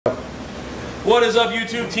What is up,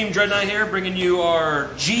 YouTube? Team Dreadnaught here, bringing you our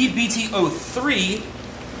GB03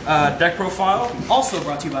 deck profile. Also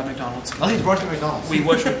brought to you by McDonald's. I think it's brought to you by McDonald's. We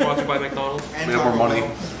wish it was brought to you by McDonald's. And we have more money.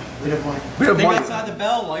 We have money. We have Think money. outside the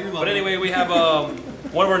bell while you're loading. But anyway, we have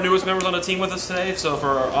one of our newest members on the team with us today. So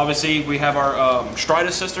obviously we have our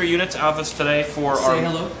Strider sister units out with us today for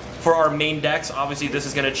hello. For our main decks. Obviously this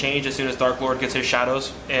is going to change as soon as Dark Lord gets his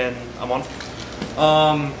shadows in a month.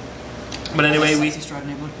 But anyway,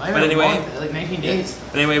 like 19 days.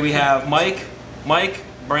 But anyway, we have Mike,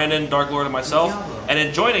 Brandon, Dark Lord, and myself, and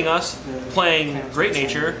then joining us playing Great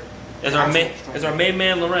Nature is our main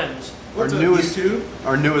man Lorenz. Our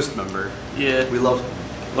newest member. Yeah, we love him.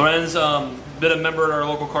 Lorenz, been a member at our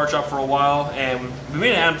local card shop for a while, and we've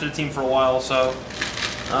been adding him to the team for a while. So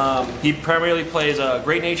he primarily plays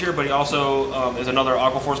Great Nature, but he also is another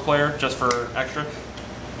Aqua Force player just for extra.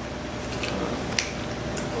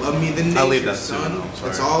 Love me the nature, I'll leave that son. soon,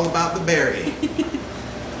 It's all about the berry.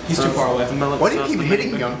 He's too far away. Why do you keep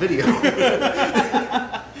hitting me on video?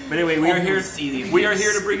 But anyway, we are here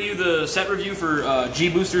to bring you the set review for G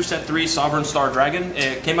Booster Set 3 Sovereign Star Dragon.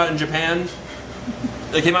 It came out in Japan.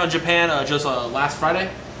 Just last Friday,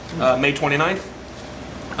 May 29th.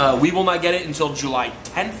 We will not get it until July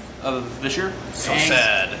 10th of this year. So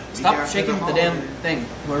sad. Stop shaking the damn thing.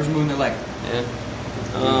 Whoever's moving their leg. Yeah.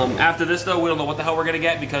 After this, though, we don't know what the hell we're going to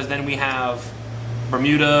get, because then we have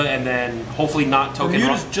Bermuda, and then hopefully not Token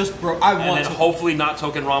Bermuda's Rambu. just broke. Hopefully not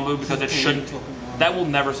Token Rambu, because it shouldn't. That will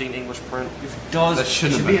never see an English print. If it does, that it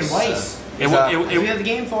should be in white. We have the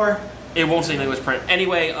game for. It won't see an English print.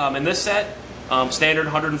 Anyway, in this set, standard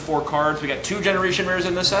 104 cards. We got 2 generation rares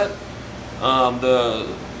in this set. The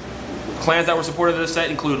clans that were supported in this set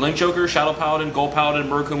include Link Joker, Shadow Paladin, Gold Paladin,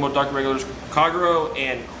 Murakumo, Dark Regulars, Kagero,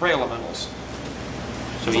 and Cray Elementals.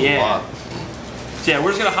 So yeah. So yeah,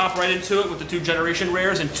 we're just gonna hop right into it with the 2 generation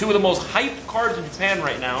rares and 2 of the most hyped cards in Japan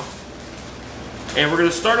right now. And we're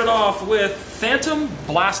gonna start it off with Phantom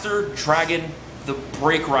Blaster Dragon, the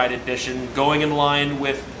Break Ride edition, going in line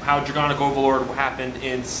with how Dragonic Overlord happened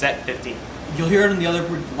in set 15. You'll hear it in the other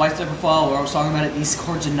White Step profile where I was talking about it. These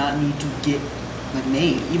cards did not need to get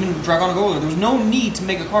made. Even Dragonic Overlord, there was no need to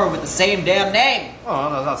make a card with the same damn name. Oh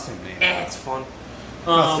no, not the same name. It's fun.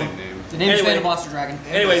 Not the same name. The name is Phantom Blaster Dragon.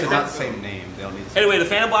 Anyway, it's not the same name. They don't need the anyway, the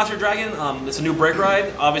Phantom Blaster Dragon, it's a new Break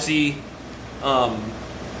Ride. Obviously,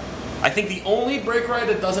 I think the only Break Ride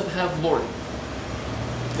that doesn't have Lord.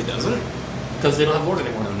 It doesn't? Because they don't have Lord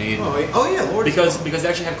anymore. No need. Oh yeah, Lord. Because they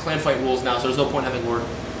actually have clan fight rules now, so there's no point having Lord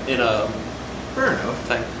in a fair enough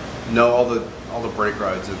thing. No, all the break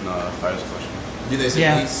rides in Fighters Collection. Do they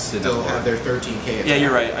still have their 13K attack? Yeah,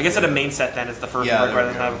 you're right. I guess at a main set then it's the first Break Ride that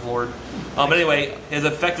doesn't have Lord. But anyway, his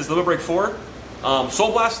effect is Limit Break 4.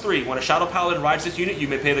 Soul Blast 3. When a Shadow Paladin rides this unit, you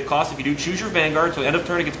may pay the cost. If you do, choose your Vanguard. So end of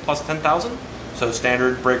turn it gets plus 10,000. So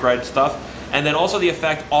standard Break Ride stuff. And then also the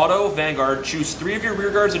effect Auto Vanguard. Choose 3 of your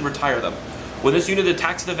rear guards and retire them. When this unit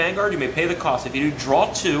attacks the Vanguard, you may pay the cost. If you do,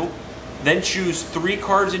 draw 2. Then choose 3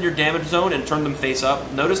 cards in your damage zone and turn them face up.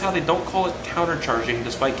 Notice how they don't call it countercharging,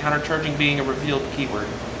 despite countercharging being a revealed keyword.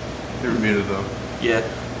 They're muted though. Yeah.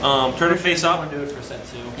 Turn them face up. Do it for set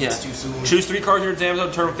 2. Yeah. It's too soon. Choose 3 cards in your damage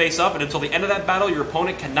zone, turn them face up, and until the end of that battle, your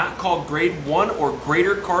opponent cannot call grade 1 or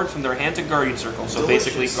greater cards from their hand to Guardian Circle. So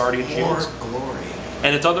basically, Guardian Shields. Glory.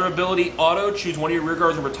 And its other ability, Auto, choose 1 of your rear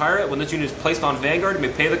guards and retire it. When this unit is placed on Vanguard, you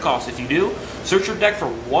may pay the cost. If you do, search your deck for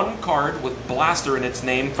 1 card with Blaster in its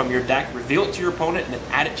name from your deck, reveal it to your opponent, and then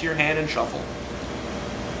add it to your hand and shuffle.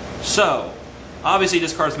 So, obviously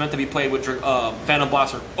this card is meant to be played with Phantom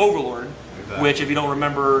Blaster Overlord, which, if you don't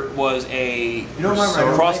remember, was a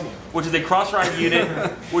cross-ride unit,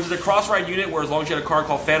 which is a cross-ride unit where, as long as you had a card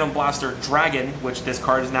called Phantom Blaster Dragon, which this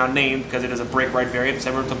card is now named because it is a Break Ride variant,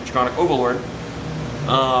 similar to Dragonic Overlord.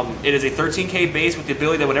 It is a 13K base with the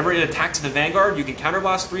ability that whenever it attacks the Vanguard, you can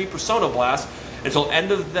Counterblast 3, Persona Blast. Until the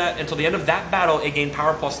end of that battle, it gained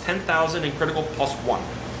power plus 10,000 and critical plus 1.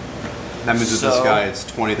 That means with this guy, it's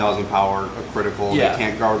 20,000 power, a critical. Yeah. They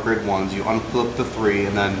can't guard grade 1s. You unflip the 3,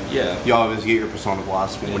 and then you always get your Persona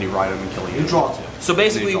Blast when you ride him and kill you. You draw 2. So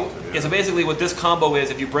basically, so basically, what this combo is: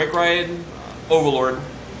 if you Break Ride Overlord,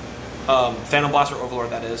 Phantom Blaster Overlord,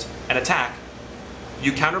 that is, and attack,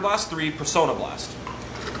 you Counterblast 3, Persona Blast.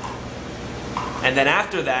 And then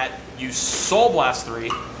after that, you Soul Blast 3.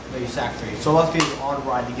 No, you sack 3. Soul Blast 3 is on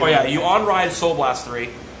ride to get. Oh yeah, you on ride Soul Blast 3.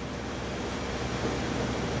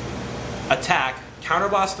 Attack,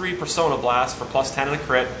 Counterblast 3, Persona Blast for plus 10 and a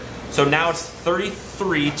crit. So now it's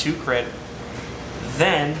 33 to crit.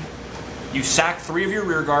 Then you sack 3 of your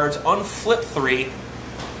rear guards, unflip 3,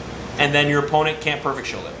 and then your opponent can't perfect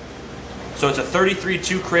shield it. So it's a 33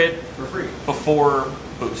 2 crit for free before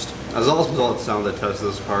boost. As awesome as all it sounds, I tested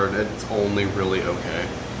this card, it's only really okay.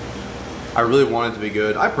 I really want it to be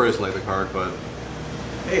good. I personally like the card, but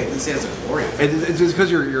hey, at least it has a glory. it's just because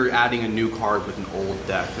you're adding a new card with an old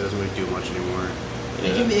deck that doesn't really do much anymore.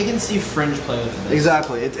 Yeah. You can see fringe play with it.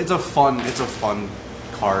 Exactly. It's a fun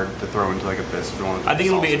card to throw into like Abyss if you want to. I think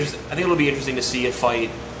it'll be interesting. I think it'll be interesting to see it fight.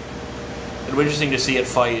 It'll be interesting to see it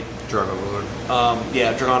fight. Dragon Lord.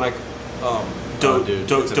 Yeah, Dragonic. Dope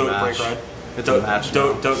Break Ride. It's a match.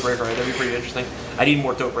 Dope Break Ride. That'd be pretty interesting. I need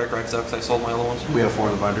more Dope Break Rides though, because I sold my other ones. We have 4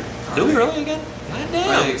 in the binder. Do we really again? God damn.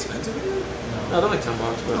 Are they expensive again? No, they're like $10.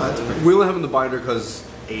 But We only have in the binder because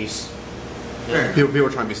Ace. Yeah. People are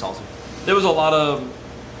trying to be salty. there was a lot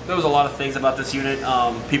of things about this unit.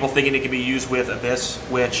 People thinking it can be used with Abyss,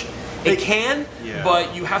 which it can,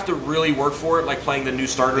 but you have to really work for it. Like playing the new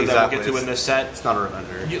starter that we'll get to in this set. It's not a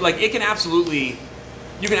Revenger. It can absolutely.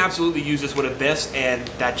 You can absolutely use this with Abyss, and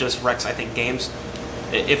that just wrecks, I think, games.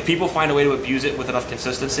 If people find a way to abuse it with enough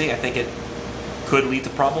consistency, I think it could lead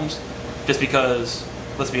to problems. Just because,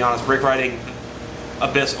 let's be honest, break riding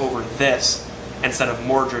Abyss over this instead of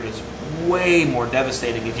Mordred is way more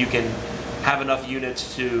devastating if you can have enough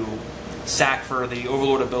units to sack for the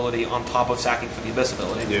Overlord ability on top of sacking for the Abyss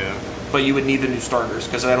ability. Yeah. But you would need the new starters,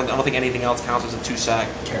 because I don't think anything else counts as a 2-sack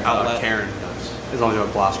outlet. Karen does. As long as you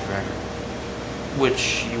have Blast Dragger.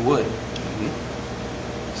 Which you would.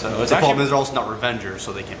 So it's the problem is they're also not Revengers,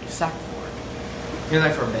 so they can't be sacked for it. You're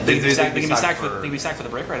like for a bit. They can be sacked for the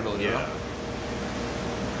break ride ability. Yeah.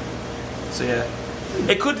 So yeah,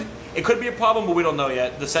 it could be a problem, but we don't know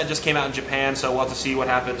yet. The set just came out in Japan, so we'll have to see what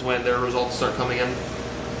happens when their results start coming in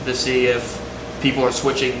to see if people are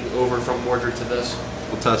switching over from Mordred to this.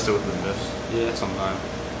 We'll test it with the Abyss sometime.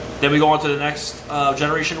 Then we go on to the next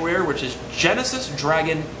generation wear, which is Genesis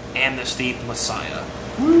Dragon Amnesty Messiah.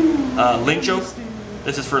 Link Joker.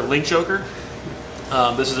 This is for Link Joker.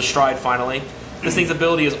 This is a Stride finally. This thing's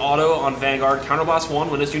ability is auto on Vanguard. Counterblast 1.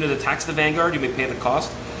 When this unit attacks the Vanguard, you may pay the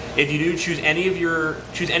cost. If you do, choose any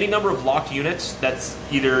number of locked units that's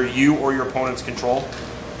either you or your opponent's control.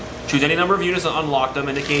 Choose any number of units and unlock them,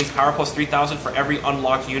 and it gains power plus 3,000 for every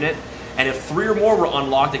unlocked unit. And if 3 or more were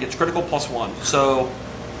unlocked, it gets critical plus 1. So,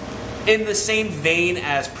 in the same vein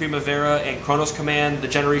as Primavera and Chronos Command, the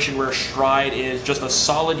generation where Stride is just a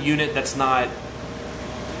solid unit that's not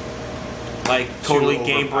like totally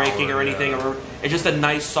game breaking or anything. Or it's just a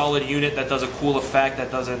nice solid unit that does a cool effect that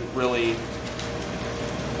doesn't really.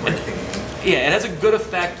 Yeah, it has a good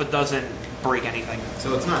effect but doesn't break anything.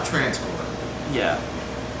 So it's not Transcore. Yeah.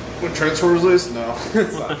 When Transformers list? No,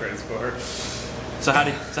 it's not Transcore. So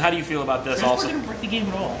how do you feel about this? Also, didn't break the game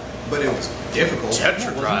at all. But it was difficult.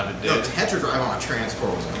 Tetra Drive it did. No, Tetra Drive on a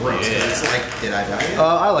Transcore was gross. Yeah. It's like, did I die yet?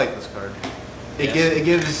 I like this card. It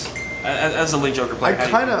gives. As a Link Joker player, I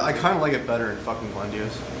kind of like it better in fucking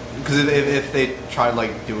Glendios. Because if they tried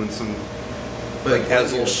like doing some like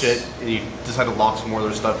Ezel shit and you decide to lock some more of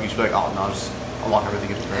their stuff, you should be like, oh no, just unlock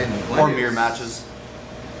everything into turn. Or mirror matches.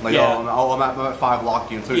 Like I'm at 5 locked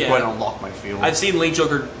units, so you go ahead and unlock my field. I've seen Link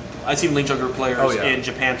Joker players in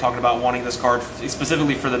Japan talking about wanting this card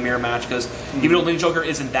specifically for the mirror match, because even though Link Joker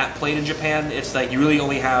isn't that played in Japan, it's like you really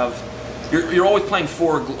only have you're always playing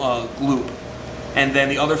 4 Gloop, and then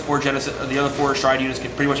the other 4 Stride units can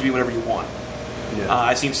pretty much be whatever you want. Yeah.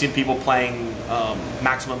 I've seen people playing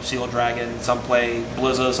Maximum Seal Dragon, some play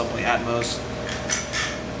Blizza, some play Atmos.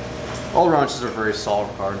 All launches are a very solid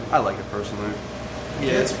card. I like it personally.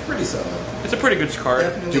 Yeah, it's pretty solid. It's a pretty good card.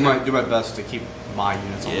 Definitely Do my best to keep my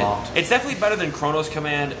units unlocked. It's definitely better than Chronos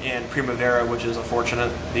Command and Primavera, which is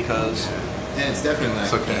unfortunate because. And it's definitely not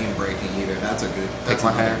game breaking either. That's a good. That's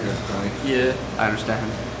my another hand. good point. Yeah, I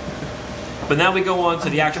understand. but now we go on to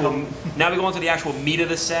the actual. Meat of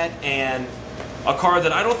the set, and a card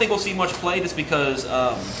that I don't think will see much play just because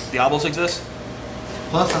Diablos exists.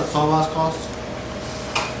 Plus that Soul Blast cost.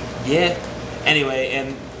 Yeah. Anyway,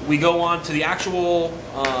 and we go on to the actual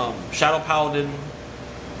Shadow Paladin,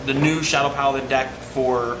 the new Shadow Paladin deck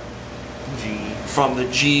from the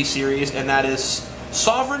G series, and that is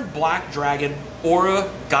Sovereign Black Dragon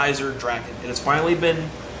Aura Geyser Dragon. It has finally been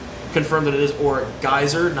confirmed that it is Aura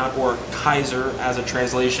Geyser, not Aura Kaiser, as a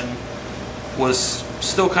translation was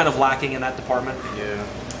still kind of lacking in that department. Yeah.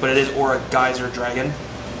 But it is Aura Geyser Dragon.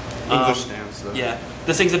 English stance, though. Yeah.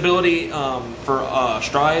 This thing's ability for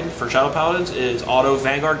Stride, for Shadow Paladins, is Auto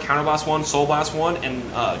Vanguard, Counterblast 1, Soul Blast 1,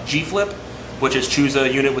 and G-Flip, which is choose a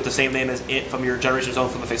unit with the same name as it from your Generation Zone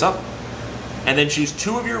from the face up. And then choose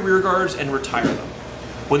 2 of your rear guards and retire them.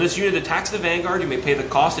 When this unit attacks the Vanguard, you may pay the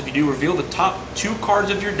cost. If you do, reveal the top 2 cards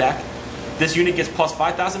of your deck. This unit gets plus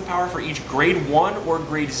 5,000 power for each grade 1 or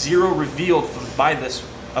grade 0 revealed by this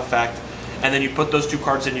effect. and then you put those 2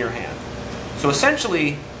 cards in your hand. So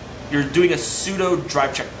essentially, you're doing a pseudo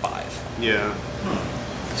drive check 5. Yeah.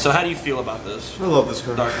 So how do you feel about this? I love this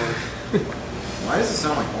card. Dark Lord. Why does it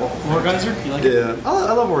sound like Oracle? Wargeyser? You like Yeah,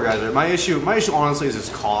 I love Wargeyser. My issue honestly is its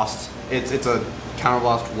cost. It's a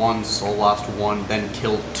Counterblast 1, Soul Blast 1, then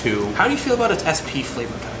kill 2. How do you feel about its SP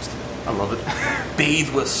flavor text? I love it.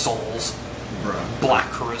 Bathe with souls. Bruh. Black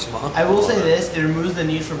charisma. I will say this: it removes the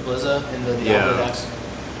need for Blizza in the Diablo Yeah. decks.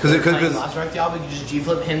 Because Last Dark Diablo, you can just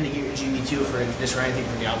G-flip him to get your GB2 for this or anything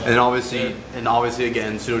for Diablo. and obviously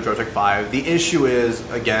again, pseudo Drive Check 5. The issue is,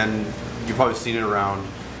 again, you've probably seen it around.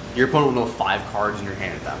 Your opponent will know 5 cards in your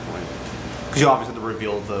hand at that point. Because you obviously have to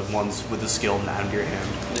reveal the ones with the skill and add them to your hand.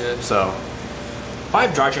 Yeah. So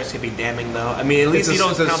 5 dry checks can be damning though. I mean, at least you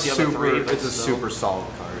don't count the other 3. but It's a still. super solid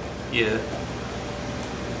card. Yeah.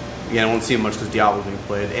 Again, I won't see it much because Diablo's being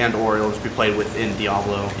played, and/or it'll just be played within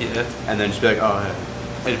Diablo. Yeah. And then just be like, oh,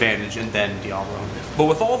 advantage, and then Diablo. But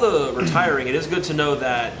with all the retiring, it is good to know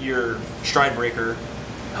that your Stride Breaker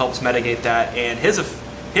helps mitigate that, and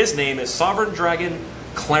his name is Sovereign Dragon,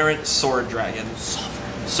 Clarent Sword Dragon.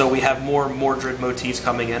 So we have more Mordred motifs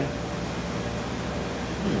coming in.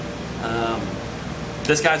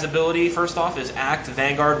 This guy's ability, first off, is Act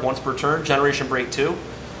Vanguard once per turn, Generation Break 2.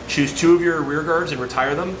 Choose 2 of your rear guards and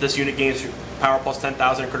retire them. This unit gains power plus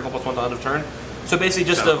 10,000 and critical plus 1 to end of turn. So basically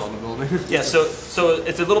just yeah, so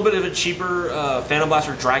it's a little bit of a cheaper Phantom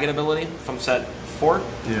Blaster Dragon ability from set 4.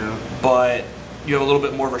 Yeah. But you have a little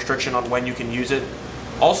bit more restriction on when you can use it.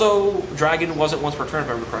 Also, Dragon wasn't once per turn, if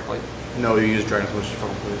I remember correctly. No, you use Dragon as much as you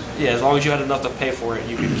fucking please. Yeah, as long as you had enough to pay for it,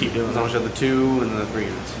 you could keep doing As long as it. you have the 2 and the 3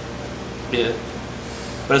 units. Yeah.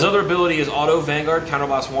 But his other ability is Auto Vanguard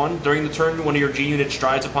Counterblast 1. During the turn, one of your G units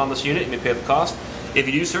strides upon this unit, you may pay the cost. If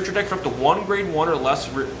you do, search your deck for up to 1 grade 1 or less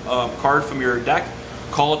card from your deck,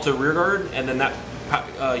 call it to rear guard, and then that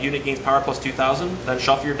unit gains power plus 2,000. Then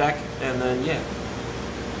shuffle your deck, and then yeah.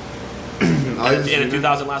 And a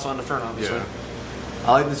 2,000 last on the turn, obviously. Yeah.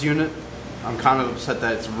 I like this unit. I'm kind of upset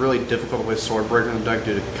that it's really difficult to play Swordbreaker in the deck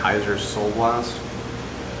due to Kaiser's Soul Blast.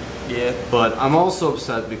 Yeah. But I'm also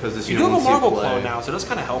upset because this You unit do have a won't see Marble play. Clone now, so it does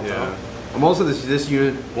kind of help, Yeah. though. I'm also this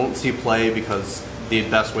unit won't see play because the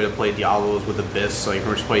best way to play Diablo is with Abyss, so you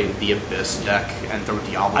can just play the Abyss deck and throw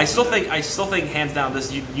Diablo. I still think hands down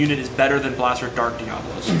this unit is better than Blaster Dark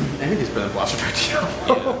Diablos. I think it's better than Blaster Dark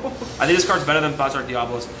Diablo. Yeah. I think this card's better than Blaster Dark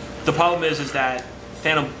Diablos. The problem is that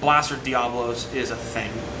Phantom Blaster Diablos is a thing.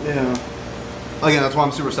 Yeah. Again, that's why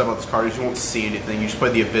I'm super upset about this card. Is you won't see anything. You just play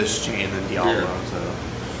the Abyss Chain and then Diablo. Yeah.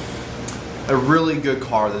 So a really good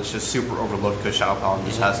card that's just super overlooked because Shadow Paladin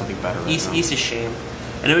just has something better. Right now. It's a shame.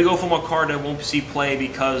 And then we go from a card that won't see play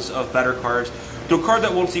because of better cards to a card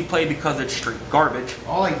that won't see play because it's straight garbage.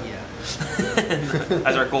 Oh yeah.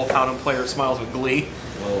 As our Gold Paladin player smiles with glee.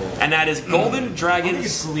 Whoa. And that is Golden Dragon.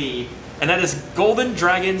 Glee. And that is Golden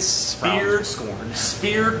Dragon Frowns Scorn.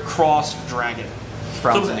 Spear Cross Dragon.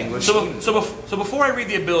 Frowns in English. So before I read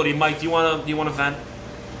the ability, Mike, do you want to vent?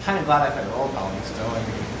 Kind of glad I played Roll Paladin still. I mean,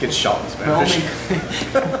 Get shot in the Spanish.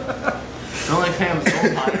 only fan of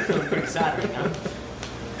Soul Paladin, I'm feeling pretty sad right now.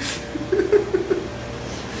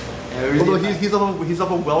 Yeah, Although he's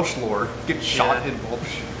of a Welsh lore. Get shot in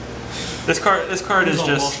Welsh. This card is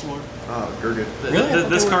just Oh, Gurgit. Really?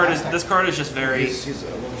 this card is just very.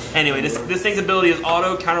 Anyway, this thing's ability is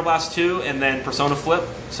Auto Counterblast 2 and then Persona Flip.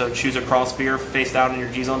 So choose a cross spear face down in your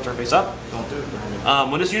G zone, turn face up. Don't do it,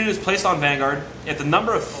 Brandon. When this unit is placed on Vanguard, if the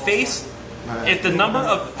number of face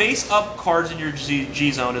up cards in your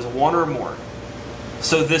G zone is 1 or more,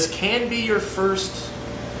 so this can be your first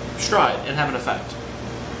stride and have an effect.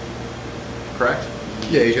 Correct?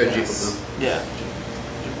 Yeah, you got Yes. G-flip Yeah.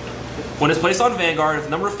 When it's placed on Vanguard, if the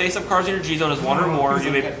number of face-up cards in your G-zone is 1 or more,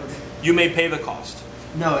 you may pay the cost.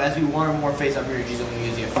 No, as we one or more face up your G zone, you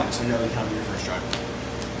use the effect, so no, you can't be your first strike.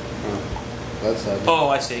 That's sad. Oh,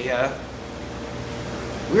 I see, yeah.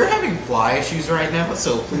 We're having fly issues right now,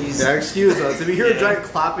 so please. Yeah, excuse us. If you hear Yeah. a giant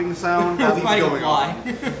clapping sound, nothing's Fighting a going fly.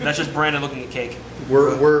 on. That's just Brandon looking at cake.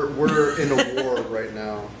 We're in a war right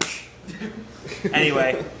now.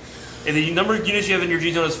 Anyway, if the number of units you have in your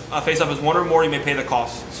G-zone is face-up is 1 or more, you may pay the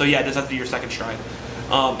cost. So yeah, it does have to be your second stride.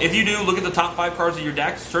 If you do, look at the top 5 cards of your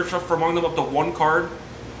deck, search for among them up to 1 card,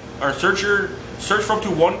 or search for up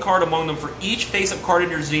to 1 card among them for each face-up card in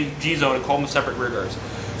your G-zone and call them separate rear guards.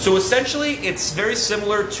 So essentially, it's very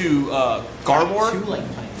similar to Garmor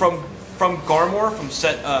from Garmor from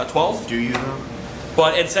set 12. Do you though?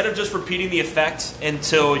 But instead of just repeating the effect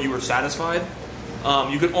until you were satisfied,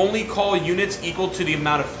 you can only call units equal to the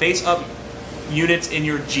amount of face-up units in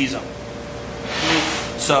your G-zone.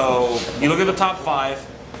 So you look at the top 5,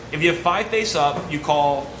 If you have 5 face up, you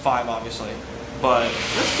call 5, obviously. But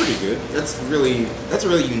That's pretty good. That's a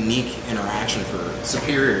really unique interaction for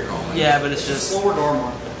superior calling. yeah, but it's just Slower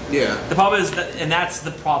Dormar. Yeah. the problem is that, and that's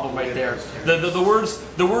the problem right there. The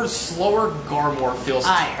words slower Garmor feels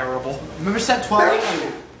Aye. terrible. Remember set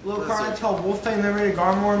 12? Little card I told Wolfang liberated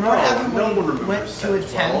Garmor. Remember what happened No when one he remembers went set to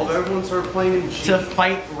 12. attempt Everyone started playing in G. to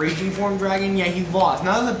fight Raging Form Dragon? Yeah, he lost.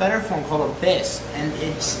 Now there's a better form called Abyss, and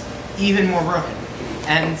it's even more broken.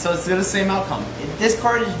 And so it's the same outcome. This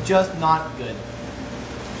card is just not good.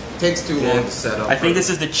 Takes too long to set up. I think this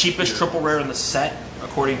is the cheapest triple rare in the set,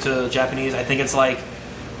 according to Japanese. I think it's like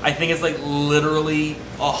literally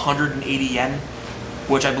 180 yen,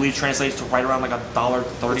 which I believe translates to right around like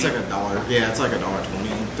 $1.30. It's like $1. Yeah, it's like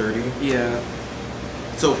 $1.20, 30. Yeah.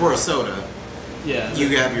 So for a soda, Yeah.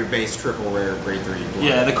 you have your base triple rare grade 3. Blood.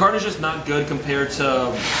 Yeah, the card is just not good compared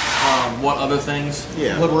to what other things.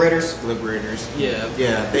 Yeah. Liberators. Liberators. Yeah.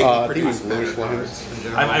 Yeah, they can pretty much these better Loose cards Flames. in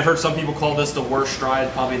general. I've heard some people call this the worst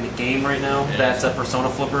stride probably in the game right now. That's a Persona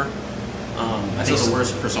Flipper. I think That's the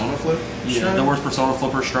worst Persona flip. Yeah, the worst Persona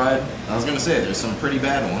Flipper stride. I was gonna say there's some pretty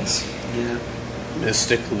bad ones. Yeah.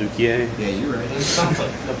 Mystic Lukia. Yeah, you're right. Something.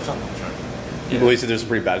 Something. Well, you said there's some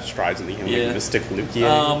pretty bad strides in the game, Yeah. like Mystic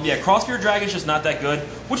Lukia. Yeah, Crossfear Dragon's just not that good,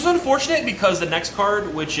 which is unfortunate because the next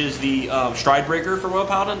card, which is the Stride Breaker for Royal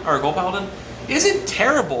Paladin or Gold Paladin, isn't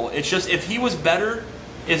terrible. It's just if he was better,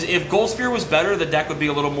 if Gold Spear was better, the deck would be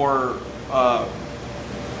a little more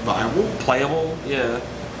Viable. playable. Yeah.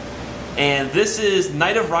 And this is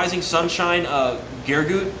Knight of Rising Sunshine,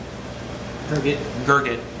 Gergut.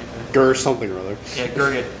 Gurgit. Gur something or other. Yeah,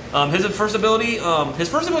 Gurgit. His first ability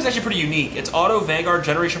is actually pretty unique. It's Auto Vanguard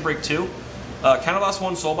Generation Break 2. Counterblast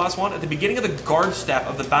 1, Soul Blast 1. At the beginning of the guard step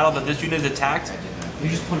of the battle that this unit is attacked. You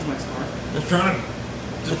just punched my scar. Just trying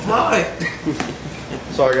to fly.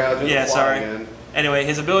 Sorry, guys. Yeah, sorry. Anyway,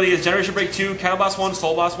 his ability is Generation Break 2, Counterblast 1,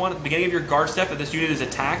 Soul Blast 1. At the beginning of your guard step that this unit is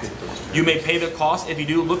attacked, you may pay the cost. If you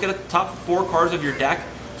do, look at the top 4 cards of your deck,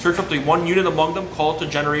 search up to one unit among them, call it to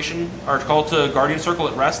Generation, or call it to Guardian Circle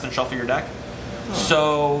at rest, and shuffle your deck.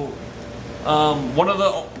 So, one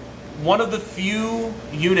of the few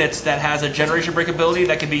units that has a Generation Break ability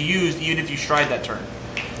that can be used even if you stride that turn,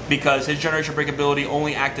 because his Generation Break ability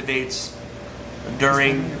only activates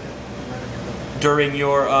during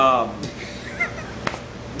your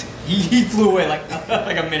He flew away like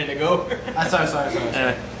a minute ago. Sorry.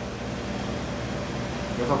 anyway.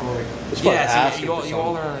 It's Yeah, so you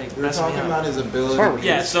all are like We're messing me talking up. about his ability. Sorry.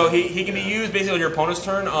 Yeah, so he can be used basically on your opponent's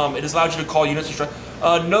turn. It just allows you to call units to strike.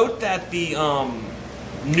 Note that the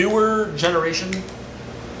newer generation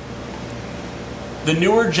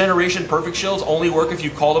perfect shields only work if you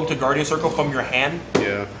call them to Guardian Circle from your hand.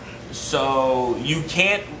 Yeah. So you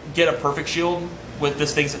can't get a perfect shield with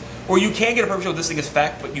this thing's, or you can get a perfect shield with this thing's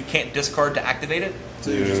effect, but you can't discard to activate it.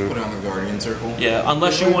 So you just put it on the Guardian Circle. Yeah,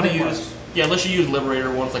 unless you want to use. Yeah, unless you use Liberator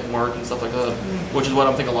ones like Mark and stuff like that, which is what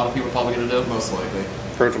I'm thinking a lot of people are probably going to do. Most likely.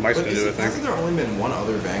 Virgil Mike's But gonna do it, I hasn't think. there only been one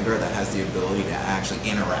other Vanguard that has the ability to actually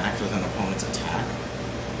interact with an opponent's attack?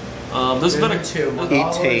 This has been a two.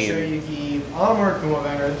 Etain. All I'm working with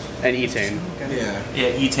Vanguards. And Etain. Yeah.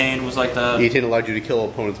 Yeah, Etain was like the. Etain allowed you to kill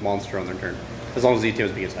opponent's monster on their turn, as long as Etain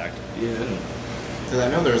was being attacked. Yeah. Because I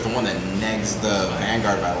know there was the one that negs the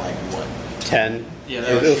Vanguard by like what? 10. Yeah,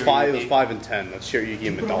 it was 5. It was 5 and 10. That's Shiryuki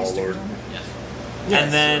and Medalla Lord. Yes. Yes.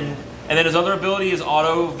 And then his other ability is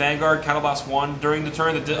Auto Vanguard Counterblast 1. During the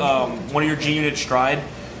turn that one of your G units stride,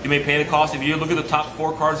 you may pay the cost. If you look at the top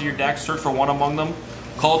 4 cards of your deck, search for one among them,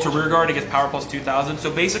 call it to rear guard, it gets power plus 2,000. So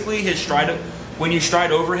basically, his stride, when you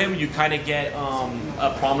stride over him, you kind of get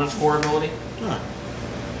a prominence core ability. Huh.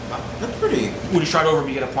 That's pretty. When you stride over him,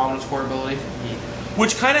 you get a prominence core ability,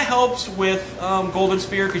 which kind of helps with Golden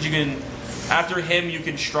Spear because you can, after him, you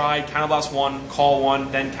can stride Counterblast 1, call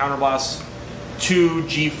 1, then Counterblast 2,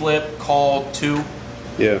 G flip, call 2.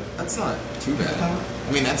 Yeah. That's not too bad.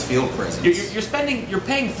 I mean, that's field presence. You're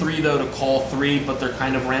paying 3 though to call 3, but they're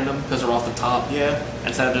kind of random because they're off the top. Yeah.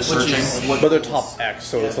 Instead of just Which searching. is what But they're Gold's- top X,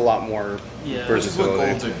 so it's a lot more Yeah. Which is what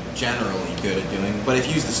versatility. golds are generally good at doing. But if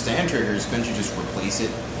you use the stand triggers, couldn't you just replace it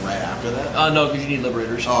right after that? No, because you need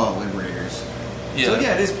liberators. Oh, Liberators. Yeah. So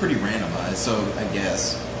yeah, it is pretty randomized, so I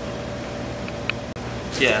guess.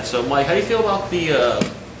 Yeah. So Mike, how do you feel about the?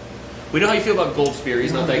 We know how you feel about Gold Spear.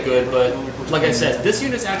 He's not that good, but like I said, this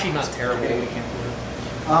unit's actually not terrible.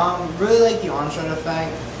 Really like the onslaught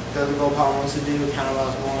effect that the gold power wants to do.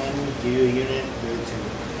 Counterblast 1, do a unit, do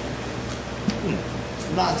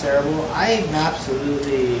 2. Not terrible. I hate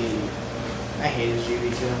his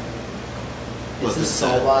GB2. It's What's the the soul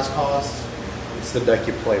set? blast cost. It's the deck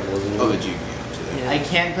you play, wasn't it? Oh, the GP. I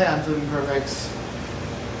can't play Unflipping Perfects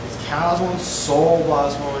Cows one, Soul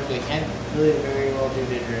Blast one. They can't really very well do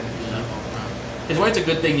Digit. It's why it's a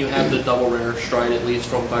good thing you have the double rare Stride at least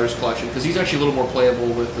from Fighter's Collection, because he's actually a little more playable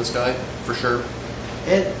with this guy, for sure.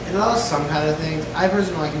 It allows some kind of things. I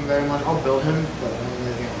personally like him very much. I'll build him, but I don't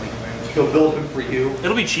really like him very much. He'll build him for you.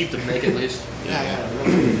 It'll be cheap to make at least.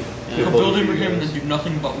 You're building with him and then do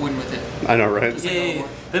nothing but win with it. I know, right? Yeah.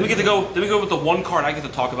 Then we get to go. Then we go with the one card I get to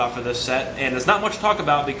talk about for this set, and there's not much to talk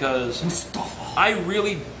about because Mustafa. I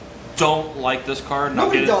really don't like this card.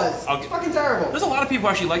 Nobody does. It's fucking terrible. There's a lot of people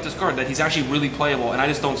who actually like this card, that he's actually really playable, and I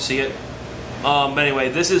just don't see it. But anyway,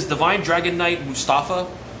 this is Divine Dragon Knight Mustafa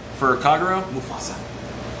for Kagura. Mufasa.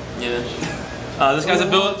 Yeah. This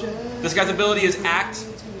guy's ability is act.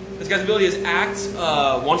 This guy's ability is act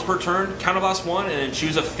once per turn, counterblast 1, and then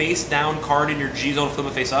choose a face down card in your G zone, flip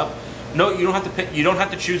it face up. No, you don't have to pick. You don't have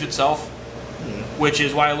to choose itself, which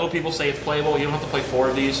is why a little people say it's playable. You don't have to play 4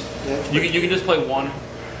 of these. You can just play 1.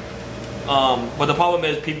 But the problem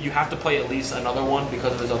is, you have to play at least another one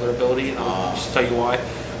because of his other ability, and I'll just tell you why.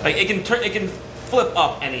 Like it can flip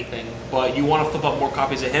up anything, but you want to flip up more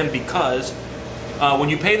copies of him because when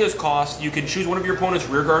you pay this cost, you can choose one of your opponent's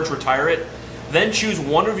rear guards, retire it, then choose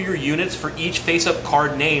one of your units for each face-up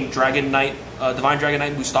card named Divine Dragon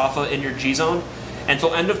Knight Mustafa in your G zone.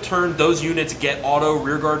 Until end of turn, those units get auto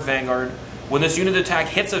rear guard Vanguard. When this unit attack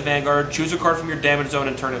hits a Vanguard, choose a card from your damage zone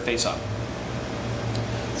and turn it face up.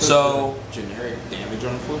 So generic damage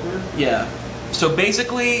on flipper? Yeah. So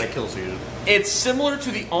basically, That kills you. it's similar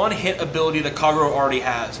to the on-hit ability that Kagura already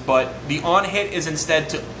has, but the on-hit is instead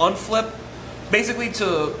to unflip. Basically,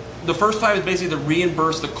 the first time is basically to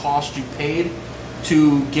reimburse the cost you paid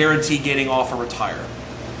to guarantee getting off or retire.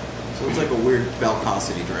 So it's like a weird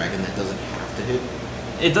Valcosity dragon that doesn't have to hit.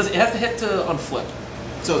 It has to hit to unflip.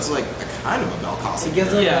 So it's like a kind of a Valcosity. It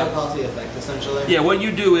gives like Yeah. a Valcosity effect, essentially. Yeah, what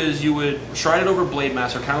you do is you would Stride it over Blade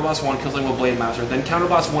Master, counterblast 1, kills him with Blade Master, then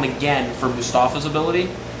counterblast 1 again for Mustafa's ability,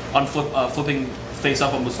 flipping face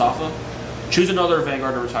up on Mustafa. Choose another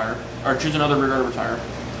Vanguard to retire, or choose another rear guard to retire.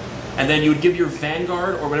 And then you would give your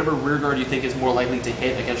Vanguard, or whatever rear guard you think is more likely to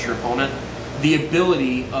hit against your opponent, the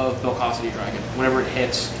ability of Valcosity Dragon. Whenever it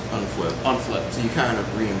hits, unflip. So you kind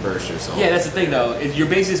of reimburse yourself. Yeah, that's the thing though. You're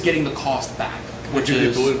basically just getting the cost back. Which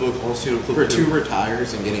is for 2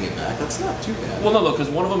 retires and getting it back. That's not too bad. Well, no, because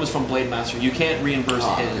one of them is from Blade Master. You can't reimburse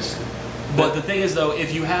his. Okay. But the thing is, though,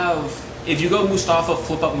 if you go Mustafa,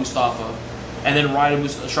 flip up Mustafa, and then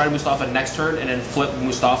Stride Mustafa next turn, and then flip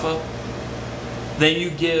Mustafa, then you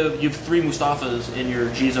have 3 Mustafas in your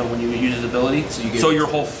G zone when you use his ability. So your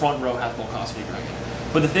whole front row has Valcosity Dragon.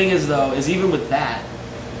 But the thing is, though, is even with that,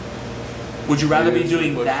 would you rather be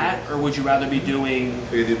doing that, or would you rather be doing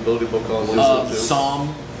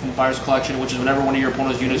Psalm from Fire's Collection, which is whenever one of your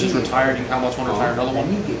opponent's units is retired, you can counterblast 1 retire another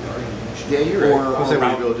one? Yeah, you're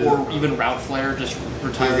right. Or even Route Flare, just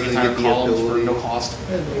retiring entire columns for no cost.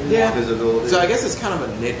 Yeah. So I guess it's kind of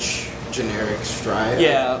a niche generic Stride.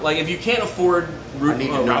 Yeah, like if you can't afford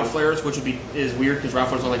Route Flares, which is weird because Route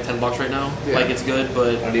Flares are like $10 right now. Yeah. Like it's good,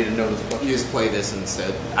 but I need to know this. You just play this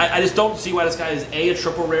instead. I just don't see why this guy is A,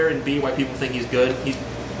 triple rare, and B, why people think he's good. He's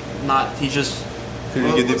not. He's just. You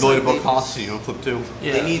get the ability to Valcosity and flip 2.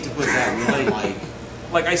 Yeah. They need to put that one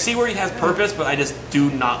like I see where he has purpose, but I just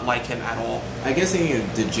do not like him at all. I guess they need a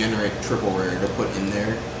degenerate triple rare to put in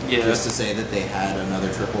there. Yeah. Just to say that they had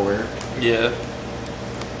another triple rare. Yeah.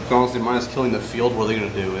 Honestly, minus killing the field, what are they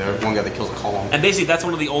going to do? They have one guy that kills a column. And basically, that's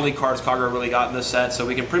one of the only cards Kagura really got in this set, so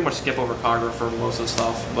we can pretty much skip over Kagura for most of the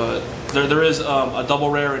stuff. But there is a double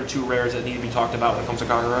rare and 2 rares that need to be talked about when it comes to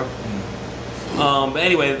Kagura. But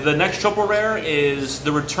anyway, the next triple rare is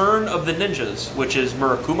the Return of the Ninjas, which is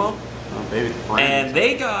Murakumo. Oh, baby. And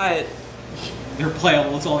they got... They're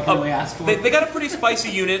playable, that's all I can really ask for. They got a pretty spicy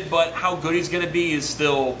unit, but how good he's going to be is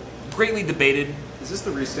still greatly debated. Is this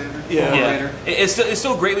the restandard? Yeah. It's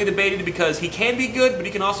still greatly debated because he can be good, but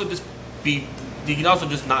he can also just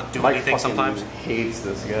not do anything sometimes. Hates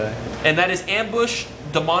this guy. And that is Ambush,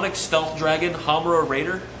 Demonic Stealth Dragon, Hamura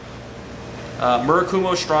Raider.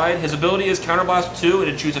 Murakumo Stride. His ability is Counterblast 2,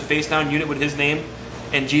 and then choose a face-down unit with his name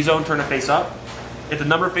and G-Zone, turn it face-up. If the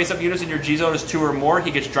number of face-up units in your G-Zone is 2 or more,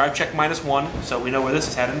 he gets Drive Check -1, so we know where this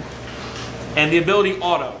is headed. And the ability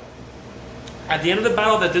Auto. At the end of the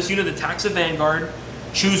battle that this unit attacks a Vanguard,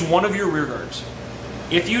 choose one of your rear guards.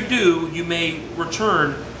 If you do, you may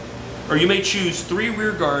choose 3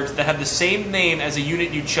 rear guards that have the same name as a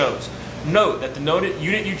unit you chose. Note that the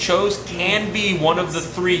unit you chose can be one of the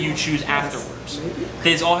 3 you choose afterwards.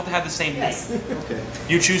 They all have to have the same name. Okay.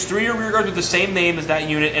 You choose 3 of your rear guards with the same name as that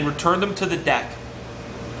unit and return them to the deck.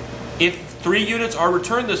 If 3 units are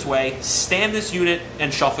returned this way, stand this unit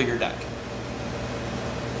and shuffle your deck.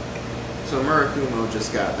 So Murakumo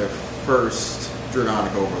just got their first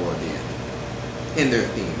Dragonic Overlord at the end. In their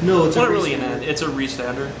theme. No, It's not really an end. It's a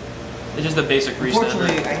restander. It's just a basic Unfortunately,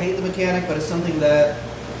 restander. I hate the mechanic, but it's something that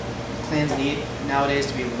clans need nowadays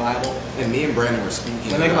to be viable. And me and Brandon were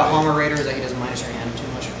speaking The thing about Hammer Raider is that he doesn't minus your hand too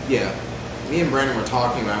much. Yeah. Me and Brandon were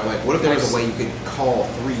talking about, like, what if there was a way you could call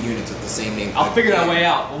 3 units with the same name? I'll figure that way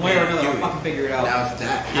out. One way or another, do I'll it. fucking figure it out. Now, if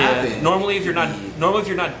that Yeah. happened... Normally, if you're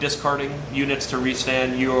not discarding units to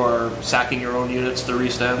restand, you are sacking your own units to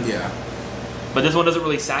restand. Yeah. But this one doesn't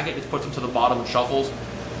really sack it; it puts them to the bottom and shuffles.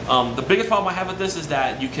 The biggest problem I have with this is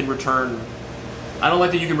that you can return. I don't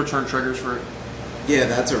like that you can return triggers for it. Yeah,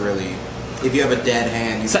 that's a really... If you have a dead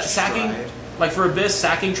hand, you can Sacking, stride. like for Abyss,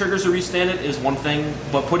 sacking triggers to restand it is one thing,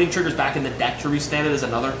 but putting triggers back in the deck to restand it is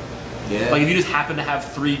another. Yeah. Like if you just happen to have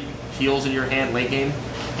 3 heals in your hand late game,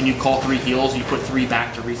 and you call 3 heals, you put 3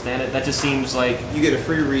 back to restand it. That just seems like You get a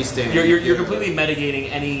free restand. you're completely mitigating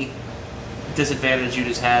any disadvantage you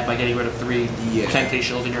just had by getting rid of 3 Yeah.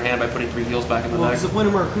 Temptationals in your hand by putting 3 heals back in the Well, deck. because the point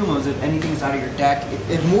of Murakumo is if anything's out of your deck,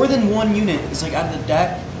 if more than one unit is like out of the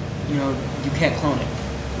deck, you know, you can't clone it.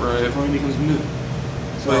 Right. Cloning becomes moot.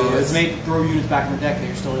 So But it's made throw units back in the deck that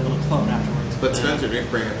you're still able to clone afterwards. But Spencer didn't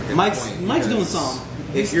bring up a good Mike's point. doing because some.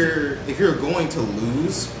 If you're going to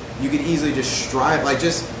lose, you could easily just strive. Like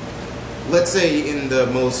just let's say in the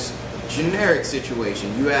most generic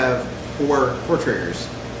situation, you have four triggers,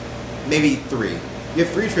 maybe 3. You have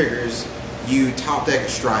 3 triggers. You top deck a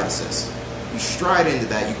stride assist. You stride into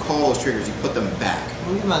that. You call those triggers. You put them back.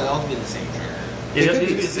 Well, they all be the same trigger. It could could be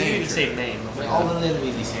be the the same same name. They all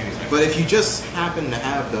literally be the same exact. But if you just happen to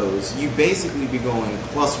have those, you basically be going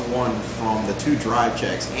 +1 from the 2 drive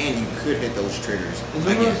checks, and you could hit those triggers. It's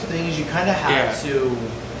one of those things you kind of have to.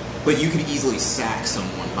 But you could easily sack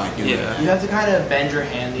someone by doing Yeah. that. You have to kind of bend your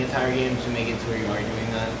hand the entire game to make it to where you are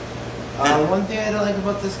doing that. One thing I don't like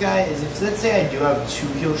about this guy is if, let's say I do have 2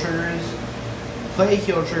 heal triggers, play a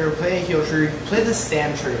heal trigger, play the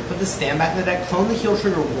stand trigger, put the stand back in the deck, clone the heal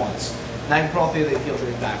trigger once, and I can put all 3 of the heal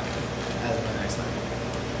triggers back as my next time.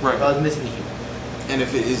 Right. But I was missing the heal. And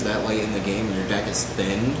if it is that late in the game and your deck is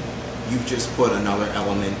thinned, you've just put another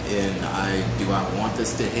element in. Do I want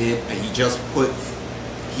this to hit? And you just put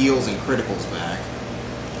heals and criticals back.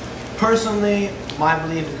 Personally, my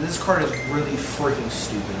belief is this card is really freaking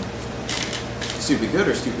stupid. Stupid good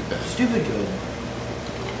or stupid bad? Stupid good.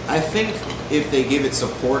 I think if they give it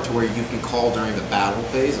support to where you can call during the battle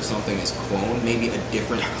phase if something is cloned, maybe a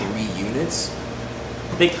different 3 units.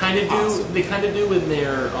 They kind of do. Awesome. They kind of do in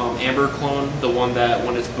their Amber clone, the one that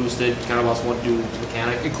when it's boosted, kind of also want to do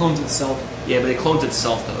mechanic. It clones itself. Yeah, but it clones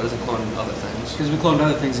itself though. It doesn't clone other things. Because we cloned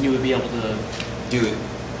other things and you would be able to... Do it.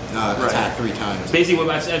 Attack 3 times. Basically, what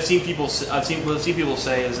I've seen people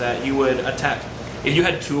say is that you would attack if you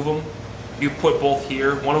had 2 of them. You put both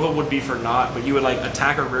here. One of them would be for not, but you would like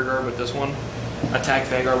attack a rear guard with this one, attack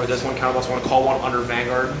Vanguard with this one. Count plus 1, call 1 under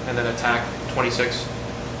Vanguard, and then attack 26,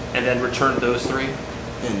 and then return those 3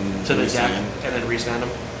 And to the deck, restand. and then restand them.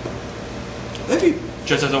 That'd be,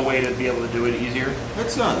 Just as a way to be able to do it easier.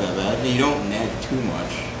 that's not that bad. You don't net too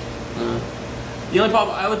much. The only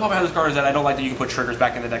problem I have with this card is that I don't like that you can put triggers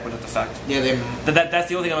back in the deck with its effect. Yeah, they. That's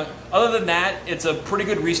the only thing. Other than that, it's a pretty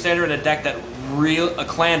good restander in a deck that a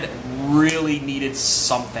clan really needed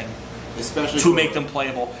something Especially to make them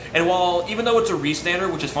playable. And while even though it's a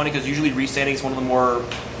restander, which is funny because usually restanding is one of the more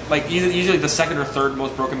like usually the 2nd or 3rd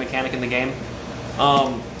most broken mechanic in the game.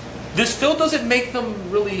 This still doesn't make them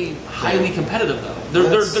really highly competitive though.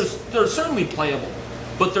 They're certainly playable,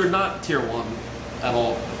 but they're not tier 1 at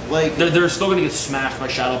all. Like They're still going to get smashed by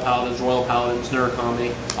Shadow Paladins, Royal Paladins,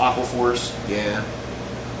 Neurocomi, Aqua Force. yeah.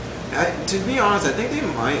 To be honest, I think they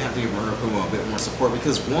might have to give Murakumo a bit more support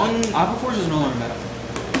because one Aqua Force is no longer meta.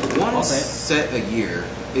 I'll say it. set a year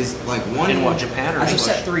is like one In what, Japan or As of English?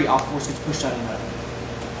 set 3, Aqua Force gets pushed out of the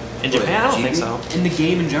meta. In Japan, I don't think GB? so. In the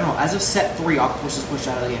game in general, as of set 3, Aqua Force is pushed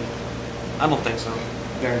out of the game. I don't think so.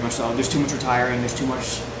 Very much so. There's too much retiring, there's too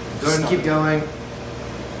much... Go ahead and keep going.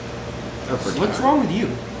 What's wrong with you?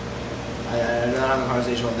 I'm not having a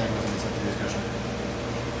conversation about that. I'm going to set the discussion.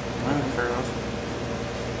 Fair enough.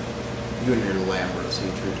 You and your Lambros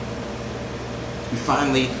hatred. You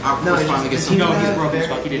finally, No, Aquaforce it's finally just, gets the something. No, teams he's have broken as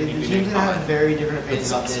very- fuck. He didn't the need to teams be that made. have very different opinions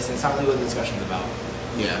It about sucks. this, and it's not really what the discussion's about.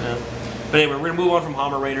 Yeah. Yeah. But anyway, we're going to move on from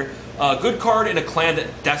Hammer Raider. Good card in a clan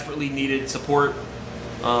that desperately needed support.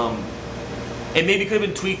 It maybe could have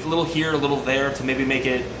been tweaked a little here, a little there to maybe make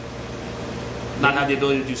it not have the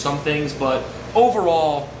ability to do some things, but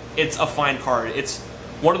overall, it's a fine card. It's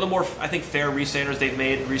one of the more, I think, fair restanders they've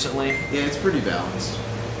made recently. Yeah, it's pretty balanced.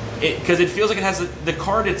 Because it feels like it has the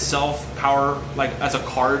card itself, power, like as a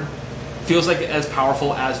card, feels like as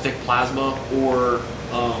powerful as Vic Plasma or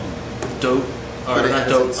Dote. Or But it not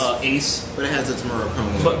has Dote, its- Ace. But it has its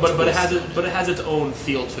Murakami. But it has its own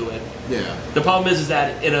feel to it. Yeah. The problem is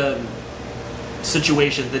that in a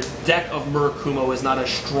situation, the deck of Murakumo is not as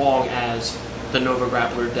strong as the Nova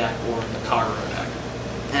Grappler deck or the Kagura deck.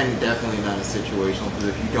 And definitely not a situational, because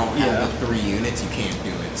if you don't have the 3 units, you can't do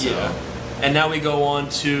it. So. Yeah. And now we go on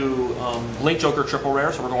to Link Joker triple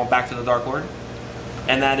rare, so we're going back to the Dark Lord.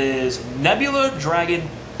 And that is Nebula Dragon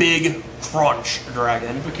Big Crunch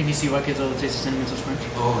Dragon. But can you see why kids all taste the cinnamon toast crunch?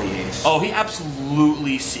 Oh, yes. Oh, he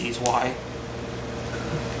absolutely sees why.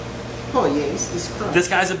 Oh, yes. This crunch. This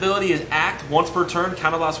guy's ability is act once per turn,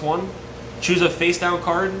 counter last 1. Choose a face down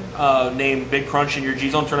card named Big Crunch in your G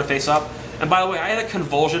zone, turn it face up. And by the way, I had a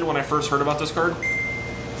convulsion when I first heard about this card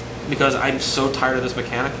because I'm so tired of this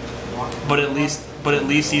mechanic. But at least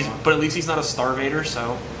he's not a Starvader,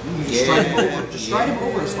 so Just stride him over. Just stride him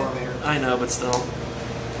over a Starvader. I know, but still.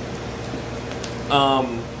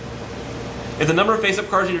 If the number of face-up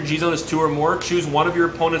cards in your G-Zone is 2 or more, choose one of your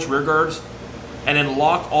opponent's rear guards, and then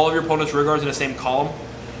lock all of your opponent's rear guards in the same column,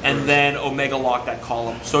 and then Omega lock that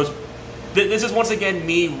column. So it's, this is once again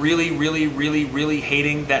me really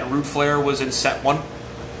hating that Root Flare was in set 1,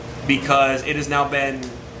 because it has now been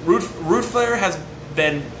Root Flare has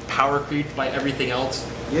been power creeped by everything else.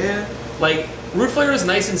 Yeah. Like, Root Flare is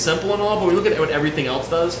nice and simple and all, but we look at what everything else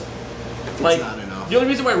does. Like, not enough. the only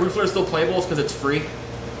reason why Root Flare is still playable is because it's free.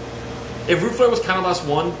 If Root Flare was counter last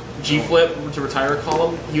 1, G-Flip to retire a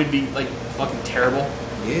column, he would be, like, fucking terrible.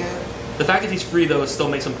 Yeah. The fact that he's free, though, it still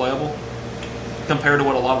makes him playable, compared to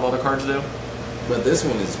what a lot of other cards do. But this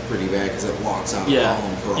one is pretty bad because it locks out Yeah.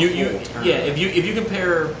 column for a whole turn. Yeah, if you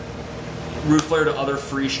compare Root Flare to other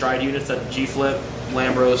free stride units, that G-Flip,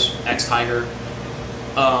 Lambros, X-Tiger,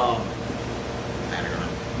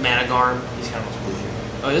 Managarm. He's kind of blue.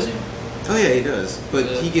 Oh, is he? Oh yeah, he does. But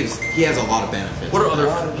he has a lot of benefits. What are other,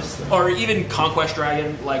 or even Conquest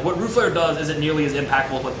Dragon? Like, what Root Flare does isn't nearly as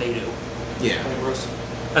impactful as what they do. Yeah.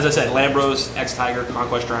 As I said, Lambros, X-Tiger,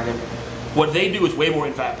 Conquest Dragon. What they do is way more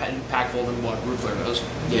impactful than what Root Flare does.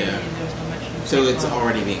 Yeah. So it's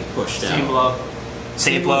already being pushed Same out. blow.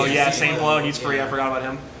 Same blow, yeah, same blow, and he's free. I forgot about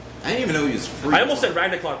him. I didn't even know he was free. I almost said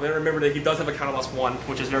Ragnarok, but I remember that he does have a counter loss 1,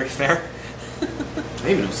 which is very fair. I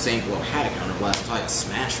didn't even know Saint Blow had a counterblast until I got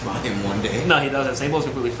smashed by him one day. No, he doesn't. Same blow's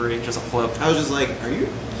completely free, just a flip. I was just like, are you...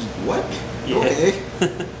 what? Yeah.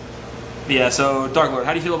 Okay. Yeah, so Dark Lord,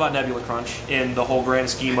 how do you feel about Nebula Crunch in the whole grand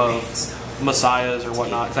scheme of Messiahs or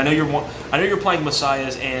whatnot? 'Cause I know you're playing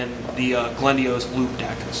Messiahs and the Glendios loop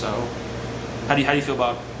deck. So how do you feel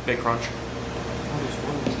about Big Crunch?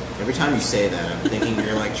 Every time you say that, I'm thinking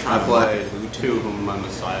you're like I trying to played lock food to 2 me. of them in my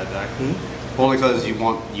Messiah deck. Only because you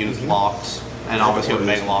want units locked, and obviously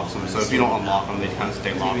Omega locks them, so if you don't unlock them, they kind of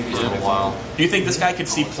stay locked for a little while. Do you think this guy could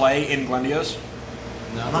see play in Glendios?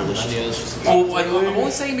 No, not Glendios. Oh, I'm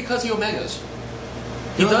only saying because he Omegas.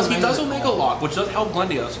 He does Omega lock, which does help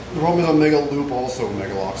Glendios. The problem is Omega Loop also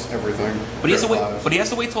Omega locks everything. But he has to wait. Five. But he has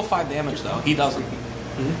to wait till 5 damage though. He doesn't.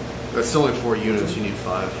 That's still only 4 units, you need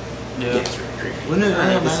 5. Yeah. It's really creepy. Well, no, I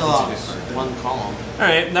have this is a Menelocks, good card, though. one column. All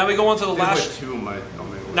right. Now we go on to the There's last. like 2 in my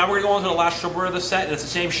Omega. Now we're gonna go on to the last triple of the set. It's the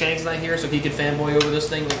same Shanks not here, so he can fanboy over this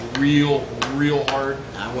thing like real hard.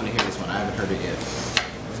 I want to hear this one. I haven't heard it yet.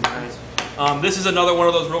 This is another one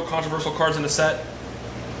of those real controversial cards in the set.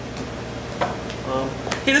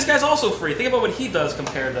 Hey, this guy's also free. Think about what he does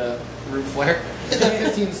compared to Root Flare. It's at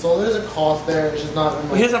 15 soul. There's a cost there. It's just not.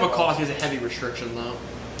 He doesn't have a cost. He has a heavy restriction though.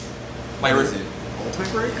 What is it?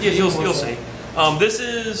 Ultimate break? Yeah, you'll see. This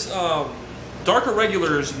is Dark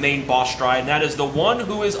Irregular's main boss stride, and that is the one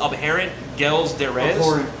who is Abhorrent Gels Derez.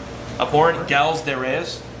 Abhorrent Gels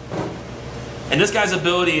Derez. And this guy's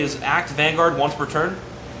ability is act Vanguard once per turn.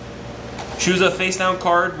 Choose a face down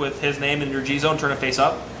card with his name in your G zone, turn it face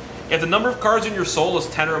up. If the number of cards in your soul is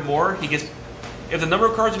 10 or more, if the number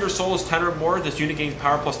of cards in your soul is 10 or more, this unit gains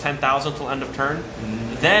power plus 10,000 till end of turn.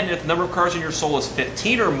 Then, if the number of cards in your soul is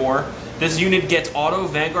 15 or more, this unit gets auto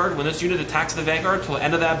Vanguard. When this unit attacks the Vanguard till the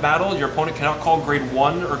end of that battle, your opponent cannot call grade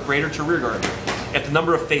 1 or greater to rearguard. If the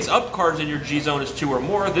number of face-up cards in your G-Zone is 2 or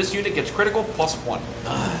more, this unit gets critical plus 1.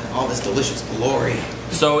 All this delicious glory.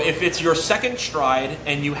 So if it's your second stride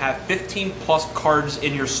and you have 15 plus cards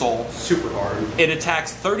in your soul, Super hard. it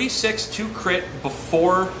attacks 36 to crit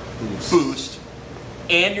before boost,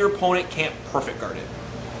 and your opponent can't perfect guard it.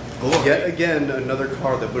 Glory. Yet again, another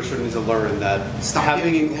card that Busher needs to learn that Stop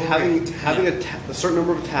having giving glory. a certain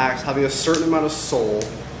number of attacks, having a certain amount of soul,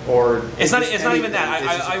 or It's not just even anything, that. is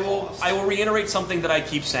just a I cost. will reiterate something that I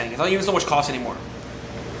keep saying. It's not even so much cost anymore.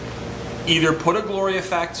 Either put a glory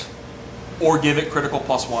effect or give it critical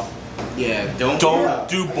plus 1. Yeah, don't do I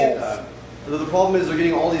get both. that. The problem is they're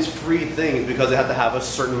getting all these free things because they have to have a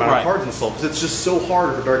certain amount Right. of cards installed. Because it's just so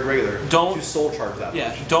hard for Dark Regular Don't- to soul charge that Yeah,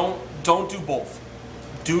 much. don't do both.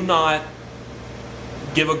 Do not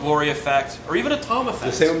give a glory effect or even a Tom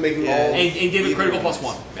effect. The same with making all. and give it critical Either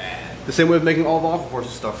 +1. bad. The same way of making all of Aqua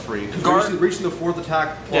Force's stuff free. 'Cause Guard- reaching the 4th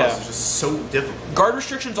attack plus Yeah. is just so difficult. Guard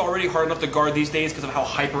restriction's already hard enough to guard these days because of how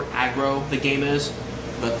hyper aggro the game is.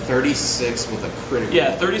 But 36 with a critical.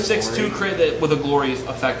 Yeah, 36 2 glory. crit with a glory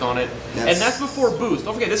effect on it. And that's before boost.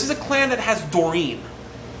 Don't forget, this is a clan that has Doreen.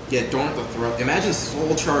 Yeah, don't have to throw. Imagine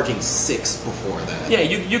soul charging 6 before that. Yeah,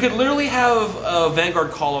 you could literally have a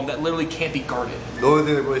Vanguard column that literally can't be guarded. The only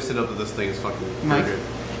thing that really stood up to this thing is fucking Mike. good.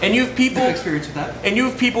 And you have people experience with that. and you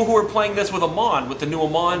have people who are playing this with Amon, with the new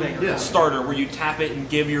Amon Yeah. starter, where you tap it and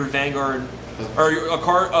give your Vanguard or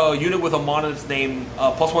a unit with Amon in its name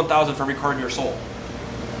 +1000 for every card in your soul.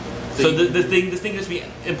 So this thing just be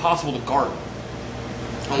impossible to guard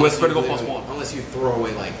with critical +1. Unless you throw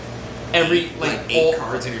away like Every like 8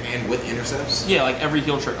 cards in your hand with intercepts. Yeah, like every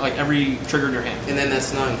heal trigger, like every trigger in your hand. And then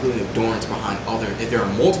that's not including Dorans behind other. If there are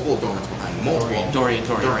multiple Dorans behind multiple Dorian.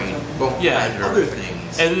 behind Yeah. other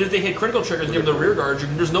things. And then if they hit critical triggers and give them the rear guard,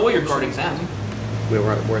 there's no way you're guarding them.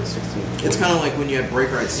 We're at 16. It's kind of like when you have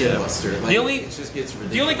Break Ride Sin Yeah. Buster. Like, The only- it just gets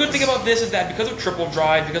ridiculous. The only good thing about this is that because of triple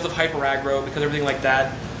drive, because of hyper aggro, because of everything like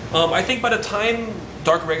that, I think by the time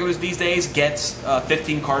Dark Regulars these days gets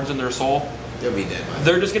 15 cards in their soul, they'll be dead. By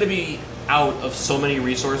they're just going to be out of so many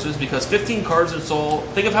resources because 15 cards in soul.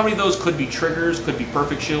 Think of how many of those could be triggers, could be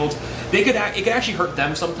perfect shields. It could actually hurt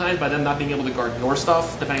them sometimes by them not being able to guard your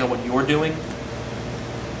stuff, depending on what you're doing.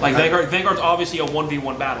 Like Vanguard's obviously a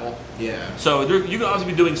 1v1 battle, Yeah. so you could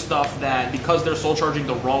obviously be doing stuff that because they're soul charging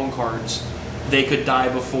the wrong cards, they could die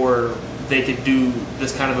before they could do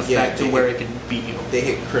this kind of effect to where it can beat you. They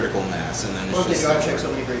hit critical mass, and then it's Well, they just gotta check so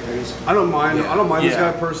many great threes. I don't mind. Yeah. I don't mind this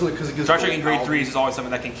Yeah. guy personally because it gives. Start checking grade Gold 3s is always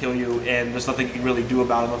something that can kill you, and there's nothing you can really do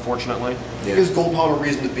about it, unfortunately. Yeah. It gives Gold Pound a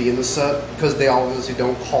reason to be in this set because they obviously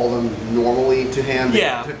don't call them normally to hand.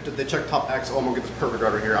 Yeah. They check top X. Oh, I'm gonna get this perfect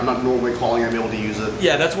right here. I'm not normally calling. I'm able to use it.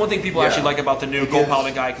 Yeah, that's one thing people Yeah. actually like about the new It Gold gives-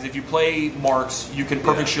 Paladin guy, because if you play Marks, you can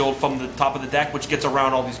perfect shield from the top of the deck, which gets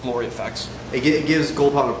around all these glory effects. It gives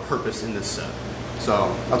Gold Pound a purpose in this set, so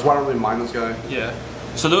that's why I don't really mind this guy. Yeah.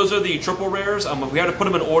 So those are the triple rares. If we had to put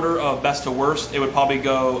them in order of best to worst, it would probably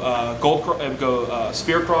go it would go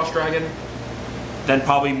Spear Cross Dragon, then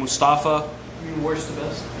probably Mustafa. You mean worst to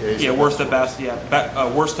best? Yeah, worst to best. Yeah,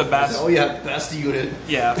 worst to best. Oh yeah, best unit.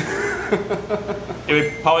 Yeah. It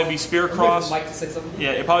would probably be Spear Cross. Mike to say something?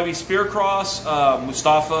 Yeah, it'd probably be Spear Cross,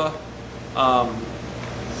 Mustafa,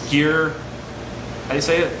 Gear. How do you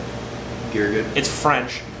say it? Gear It's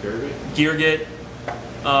French. Geargit.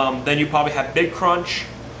 Then you probably have Big Crunch,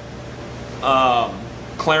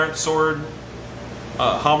 Clarence Sword,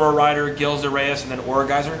 Hammer Rider, Gilles de Reyes, and then Aura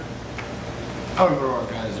Geyser. I would go our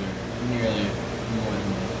guys are nearly more than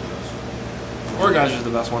most of Aura Geyser is the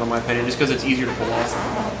best one in my opinion, just because it's easier to pull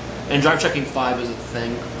off. And drive checking 5 is a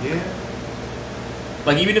thing. Yeah.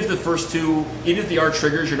 Like even if the first two, even if they are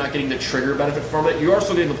triggers, you're not getting the trigger benefit from it. You are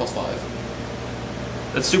still getting the +5.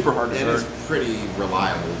 That's super hard to That burn. is pretty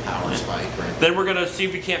reliable power spike, right? Then we're gonna see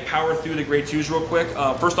if we can't power through the grade 2s real quick.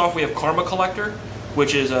 First off, we have Karma Collector,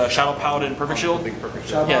 which is Shadow Paladin Perfect Shield. Big perfect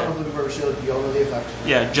Shout Yeah. out to the Perfect Shield. You all know the effect.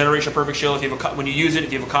 Yeah, Generation Perfect Shield. If you have when you use it,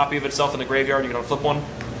 if you have a copy of itself in the graveyard, you can flip one.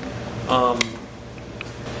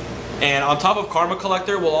 And on top of Karma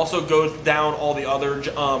Collector, we'll also go down all the other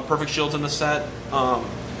Perfect Shields in the set.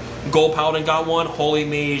 Gold Paladin got one. Holy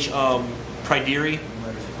Mage Pridiri.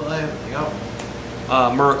 Play. There you go.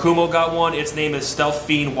 Murakumo got one. Its name is Stealth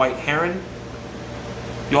Fiend White Heron.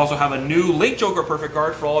 You also have a new Link Joker Perfect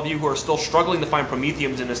Guard for all of you who are still struggling to find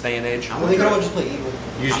Prometheums in this day and age. Well, they could all just play evil.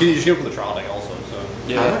 You just get it from the trial deck also.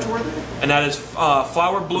 So How much were they? And that is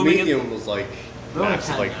Flower Blooming. Medium was like They're only max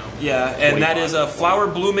 10 like now. Yeah, and that 25. is a Flower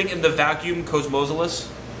Blooming in the Vacuum Cosmosolus.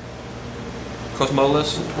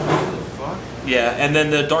 Cosmolus. What the fuck? Yeah, and then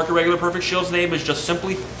the Dark Irregular Perfect Shield's name is just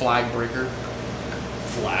simply Flagbreaker.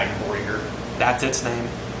 flag breaker. That's its name.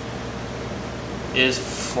 Is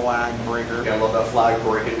Flagbreaker. Yeah, I love that flag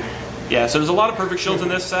breaking. Yeah, so there's a lot of Perfect Shields in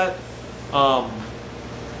this set. Then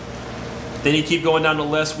you keep going down the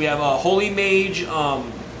list. We have a Holy Mage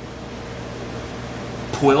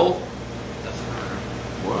Twill.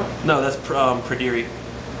 What? No, that's Pridiri.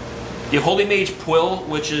 You have Holy Mage Twill,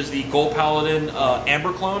 which is the Gold Paladin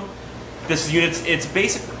Amber clone. This unit's it's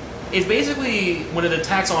basically when it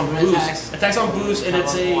attacks on When it boost. Attacks on boost, and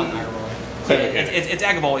it's a it's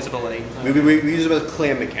Agavoly's ability. We use it as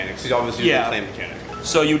clan mechanics. He's obviously Yeah. a clan mechanic.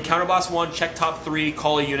 So you would counterblast 1, check top 3,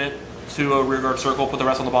 call a unit. to a rearguard circle, put the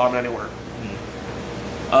rest on the bottom in any order.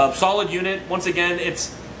 Solid unit. Once again,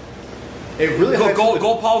 it's It really Gold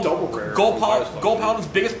Gold Paladin's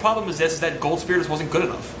biggest problem is that Gold Spear just wasn't good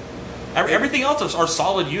enough. Everything else are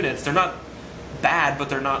solid units. They're not bad, but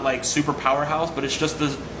they're not like super powerhouse. But it's just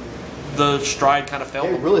the stride kind of failed.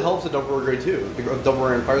 It really helps the double rare grade too. The double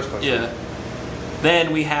rare and fire special. Yeah.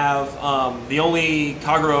 Then we have the only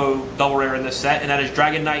Kagero double rare in this set, and that is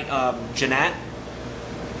Dragon Knight Jeanette.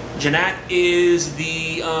 Jeanette is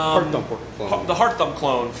the Heart Thump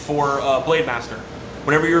clone for Blade Master.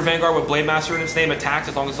 Whenever your Vanguard with Blade Master in its name attacks,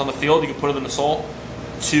 as long as it's on the field, you can put it in the soul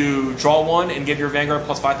to draw one and give your Vanguard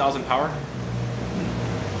plus 5,000 power.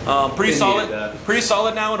 Pretty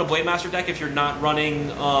solid now in a Blade Master deck if you're not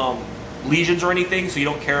running Legions or anything, so you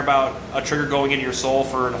don't care about a trigger going into your soul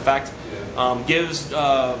for an effect.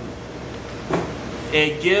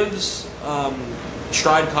 It gives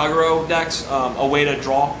Stride Kagero decks a way to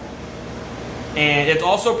draw. And it's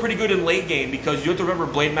also pretty good in late game because you have to remember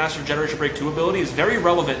Blade Master Generation Break 2 ability is very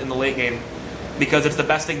relevant in the late game because it's the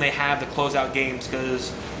best thing they have to close out games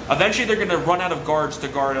because eventually they're going to run out of guards to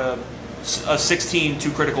guard a 16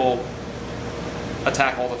 2 critical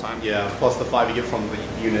attack all the time. Yeah, plus the 5 you get from the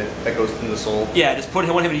unit that goes in the soul. Yeah, just put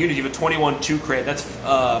him in a unit, you have a 21 2 crit. That's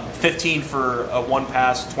 15 for a 1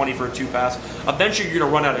 pass, 20 for a 2 pass. Eventually you're going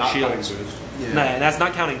to run out of shields. Yeah. Nah, and that's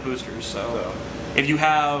not counting boosters, so. If you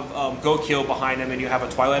have Gokyo behind him and you have a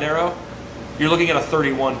Twilight Arrow, you're looking at a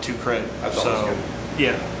 31 2 crit. That's so, always good.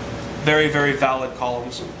 Yeah. Very, very valid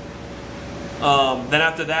columns. Then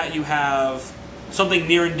after that, you have something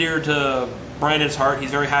near and dear to Brandon's heart.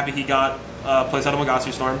 He's very happy he got plays out of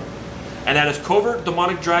Magatsu Storm. And that is Covert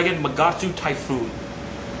Demonic Dragon Magatsu Typhoon.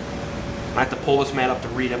 I have to pull this man up to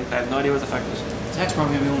read him because I have no idea what his effect is. Zach's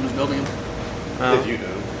probably going to be the one who's building him. If you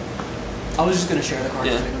know. I was just going to share the cards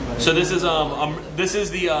Yeah. with him. But So this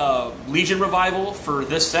is the Legion revival for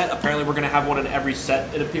this set. Apparently, we're going to have one in every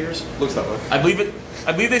set. It appears. Looks that way. I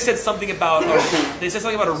believe they said something about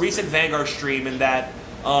a recent Vanguard stream, and that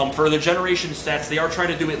for the generation sets, they are trying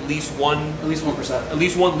to do at least one 1%. at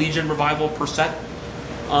least one Legion revival per set.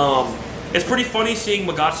 It's pretty funny seeing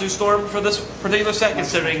Magatsu Storm for this particular set,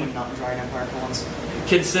 considering Not Dragon Empire ones.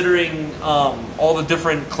 All the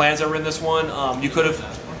different clans that were in this one. You could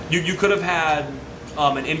have had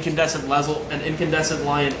an incandescent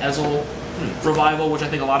lion Ezel revival, which I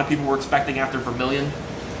think a lot of people were expecting after Vermilion.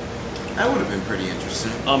 That would have been pretty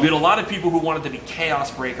interesting. You had a lot of people who wanted to be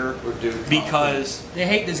Chaos Breaker because They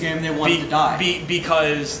hate this game and they want it to die.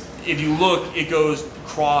 because if you look, it goes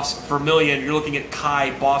cross Vermilion. You're looking at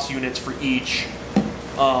Kai boss units for each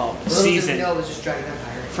season. No, it was just Dragon Empire.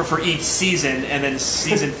 For each season, and then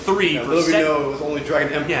season 3 Yeah, for little we set, know it was only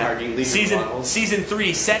Dragon Empire getting Legion rivals. season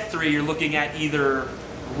 3, set 3. You're looking at either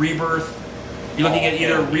Rebirth. You're looking at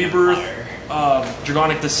either Rebirth,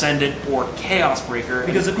 Dragonic Descendant, or Chaos Breaker.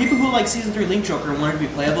 Because the people who like Season 3 Link Joker and want it to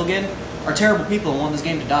be playable again are terrible people and want this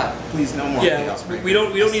game to die. Please, no more Chaos Breaker. we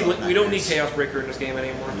don't need Nightmares. Chaos Breaker in this game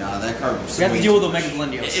anymore. Nah, that card was We have to way deal with too Omega much.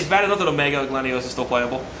 Glendios. It's bad enough that Omega Glendios is still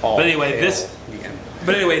playable. Oh, but anyway, hell.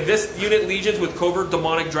 But anyway, this unit Legions with Covert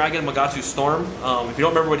Demonic Dragon Magatsu Storm. If you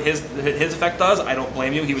don't remember what his effect does, I don't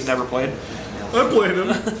blame you. He was never played. I played him.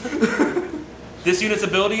 This unit's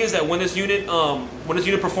ability is that when this unit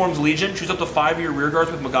performs Legion, choose up to 5 of your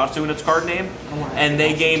rearguards with Magatsu in its card name, and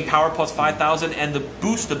they gain power plus 5,000 and the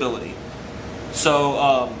boost ability.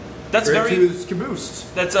 So that's very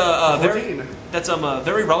boost. that's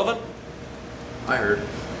very relevant I heard.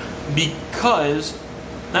 because.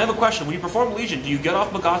 Now I have a question. When you perform Legion, do you get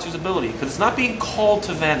off Magatsu's ability? Because it's not being called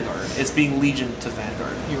to Vanguard. It's being Legion to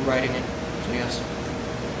Vanguard. You're writing it, so yes.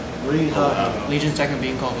 What are you talking about? Legion's technically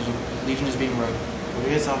being called as Legion is being wrote. What are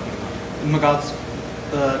you guys talking about? Magat's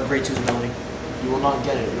Grade 2's ability. You will not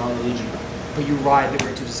get it. You're on the Legion. But you ride the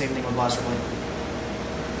Grade 2, the same thing with Blaster Blade.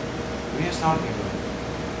 What are you guys talking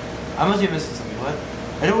about? I must be missing something. What?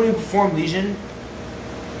 I know when you perform Legion,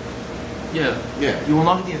 Yeah. Yeah. you will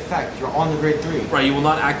not get the effect. You're on the Grade 3. Right. You will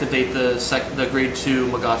not activate the Grade 2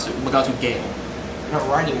 Magatsu Gale. You're not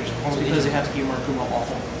riding it. You're just It's performing because they Legion. have to keep Murakumo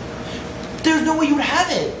awful. There's no way you would have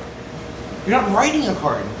it. You're not riding a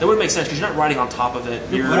card. That wouldn't make sense because you're not riding on top of it.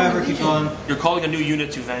 You're Whatever, keep going. You're calling a new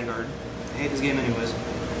unit to Vanguard. I hate this game anyways.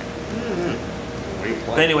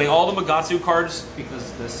 But anyway, all the Magatsu cards,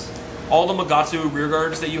 Because this. all the Magatsu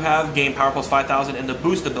rearguards that you have gain power plus 5,000 and the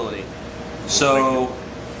boost ability. So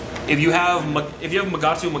if you have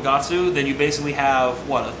Magatsu, then you basically have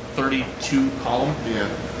what, a 32 column Yeah.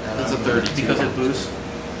 That's a 32. because it boosts.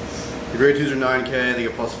 The grade 2s are 9k, they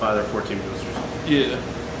get plus 5, they're 14 boosters. Yeah.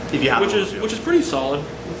 If you have Which is pretty solid.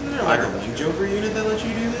 Wasn't there like a Link Joker unit that let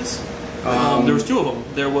you do this? There was two of them.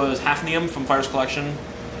 There was Hafnium from Fire's Collection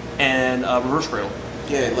and Reverse Cradle.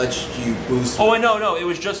 Yeah, it lets you boost. Oh, no, it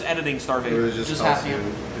was just editing Starfade. It was just half you.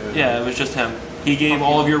 Yeah, it was just him. He gave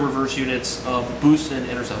all of your reverse units boost and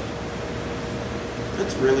intercept.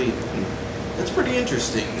 That's pretty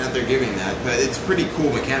interesting that they're giving that, but it's a pretty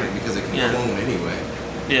cool mechanic because it can clone anyway.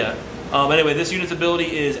 Yeah. Anyway, this unit's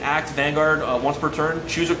ability is Act Vanguard once per turn.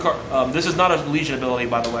 Choose a card. This is not a Legion ability,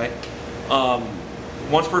 by the way.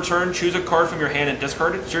 Once per turn, choose a card from your hand and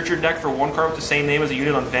discard it. Search your deck for one card with the same name as a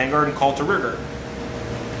unit on Vanguard and call it to rearguard.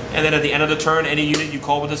 And then at the end of the turn, any unit you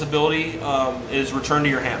call with this ability is returned to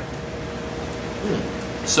your hand.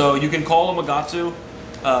 So you can call a Magatsu,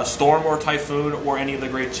 Storm or Typhoon, or any of the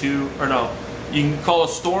grade 2, or no. You can call a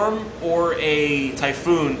Storm or a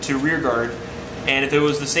Typhoon to rearguard, and if it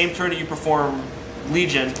was the same turn that you perform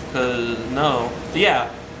Legion, because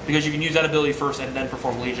you can use that ability first and then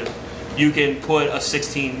perform Legion, you can put a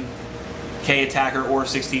 16k attacker or a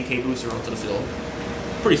 16k booster onto the field.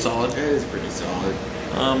 Pretty solid. It is pretty solid.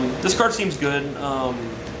 This card seems good.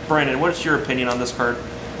 Brandon, what's your opinion on this card?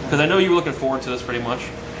 Because I know you were looking forward to this pretty much.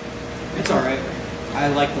 It's alright. I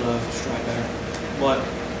like the strike better. What?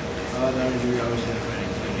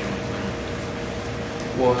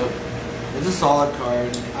 What? It's a solid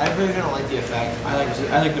card. I really don't like the effect. I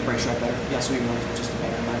like the break strike better. Yeah, sweet rogue is just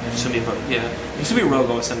better in my opinion. Yasubi Rogue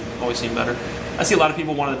always seemed better. I see a lot of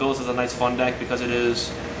people wanted to build this as a nice fun deck because it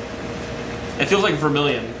feels like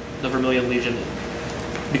Vermilion, the Vermilion Legion,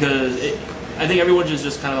 because I think everyone's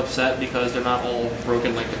just kind of upset because they're not all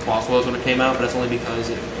broken like the Cross was when it came out, but that's only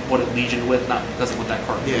because what it Legioned with, not because of what that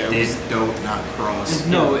card did. It was dope, not Cross.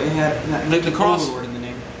 No, it had the Cross Overlord in the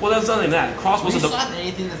name. Well, that's nothing that. Cross wasn't the...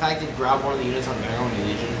 anything the fact that you grabbed one of the units on Vanguard and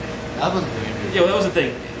Legion. That was really interesting. Yeah, well, that was the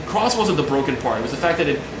thing. Cross wasn't the broken part. It was the fact that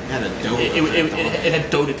it had a dote. It had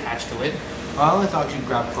dote attached to it. I only thought you'd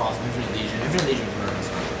grab Cross and Infinite Legion. Infinite Legion was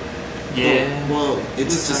yeah. Well,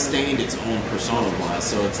 it's sustained its own Persona blast,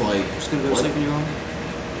 so it's like... Just gonna go to sleep when you're on?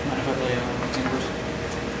 Mind if I play Universe?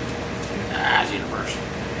 Universe.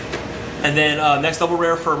 And then next double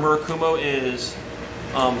rare for Murakumo is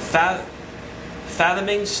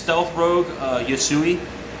Fathoming Stealth Rogue Yasui.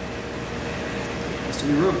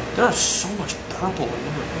 Yasui Rogue. There's so much purple in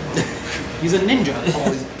Murakumo. He's a ninja.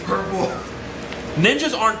 Oh, he's purple.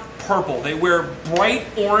 Ninjas aren't purple. They wear bright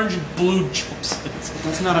orange and blue jumpsuits.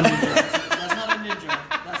 That's not a ninja. That's not a ninja.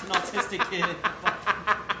 That's an autistic kid.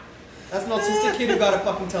 That's an autistic kid who got a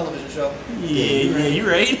fucking television show. Yeah, you're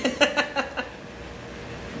right.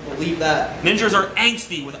 Believe that. Ninjas are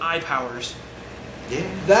angsty with eye powers. Yeah.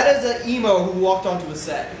 That is an emo who walked onto a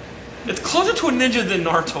set. It's closer to a ninja than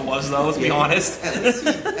Naruto was, though. Let's be honest. At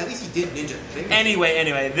least he did ninja things.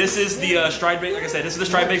 Anyway, this is the stride break. Like I said, this is the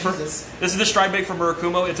stride break for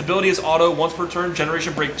Murakumo. Its ability is auto once per turn.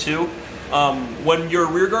 Generation break 2. When your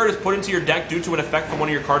rearguard is put into your deck due to an effect from one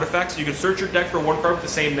of your card effects, you can search your deck for one card with the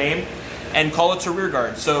same name and call it to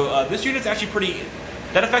rearguard. So this unit's actually pretty.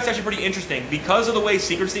 That effect's actually pretty interesting because of the way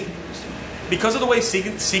sequencing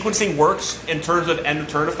works in terms of end of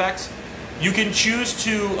turn effects. You can choose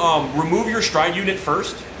to remove your stride unit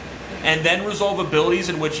first, and then resolve abilities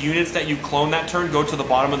in which units that you clone that turn go to the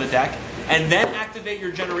bottom of the deck, and then activate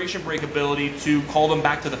your generation break ability to call them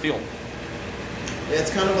back to the field. Yeah, it's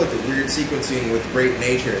kind of like the weird sequencing with Great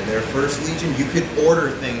Nature. In their first Legion, you could order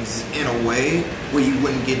things in a way where you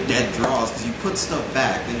wouldn't get dead draws, because you put stuff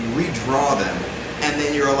back, then you redraw them, and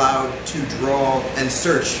then you're allowed to draw and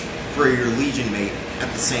search for your Legion mate at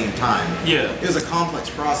the same time. Yeah. It was a complex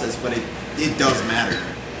process, but it does matter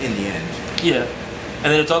in the end. Yeah. And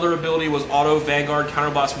then its other ability was Auto Vanguard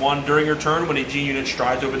Counterblast 1. During your turn, when a G unit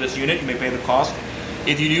strides over this unit, you may pay the cost.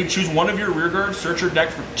 If you do, choose one of your rearguards, search your deck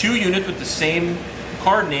for 2 units with the same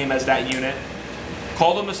card name as that unit,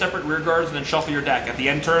 call them to separate rearguards, and then shuffle your deck. At the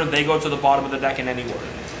end turn, they go to the bottom of the deck in any order.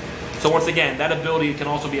 So once again, that ability can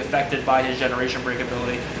also be affected by his Generation Break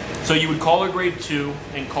ability. So you would call a grade 2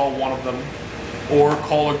 and call one of them, or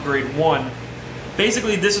call a grade 1.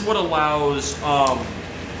 Basically, this is what allows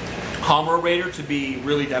Hammer Raider to be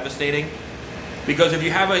really devastating. Because if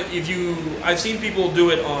you have I've seen people do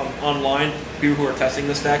it online, people who are testing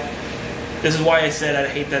this deck. This is why I said I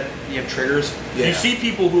hate that you have triggers. Yeah. You see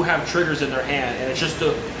people who have triggers in their hand, and it's just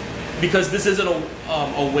because this isn't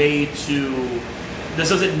a way to. This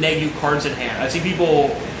doesn't neg you cards in hand. I've seen people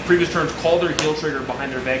previous turns call their heal trigger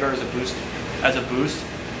behind their Vanguard as a boost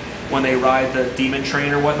when they ride the demon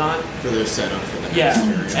train or whatnot. For their setup for the Yeah,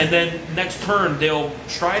 next area. and then next turn they'll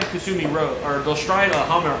stride Kasumi Road, or they'll stride a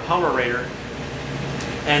Hammer Raider,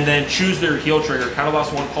 and then choose their heal trigger.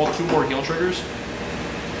 Counterblast 1, call 2 more heal triggers,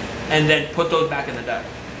 and then put those back in the deck.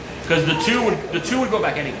 Because the two would go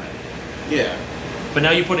back anyway. Yeah. But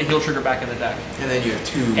now you put a heal trigger back in the deck. And then you have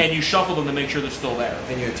 2. And you shuffle them to make sure they're still there.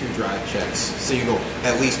 Then you have 2 drive checks. So you go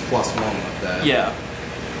at least +1 with that. Yeah.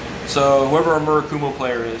 So whoever our Murakumo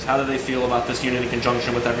player is, how do they feel about this unit in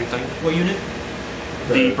conjunction with everything? What unit?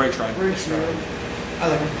 The Break Stride. I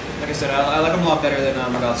like him. Like I said, I like him a lot better than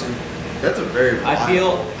Magatsu. That's a very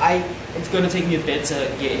It's going to take me a bit to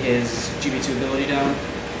get his GB2 ability down.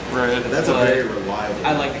 Right. That's a very reliable.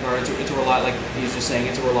 I like the card. It's a reliable, like he's just saying,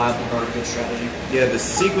 it's a reliable card, good strategy. Yeah, the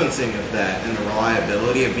sequencing of that and the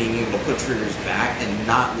reliability of being able to put triggers back and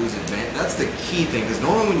not lose advantage. That's the key thing, because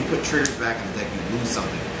normally when you put triggers back in the deck, you lose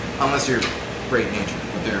something. Unless you're Great Nature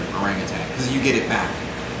with their orangutan, because you get it back.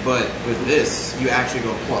 But with this, you actually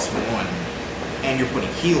go +1, and you're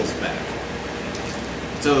putting heals back.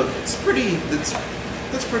 So it's pretty.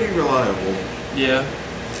 That's pretty reliable. Yeah.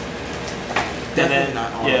 Definitely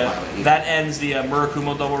not autopilot either. That ends the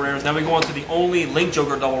Murakumo double rares. Now we go on to the only Link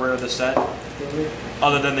Joker double rare of the set,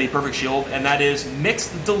 other than the Perfect Shield, and that is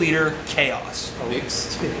Mixed Deleter Chaos.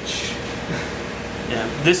 Mixed bitch. Yeah.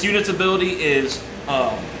 This unit's ability is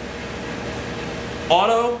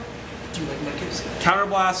auto, Do you like Medkits?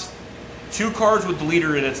 counterblast 2 cards with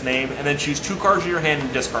Deleter in its name, and then choose 2 cards in your hand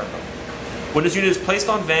and discard them. When this unit is placed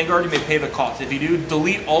on Vanguard, you may pay the cost. If you do,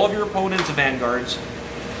 delete all of your opponent's Vanguards,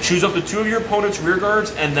 choose up to 2 of your opponent's rear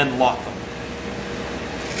guards, and then lock them.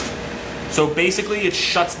 So basically, it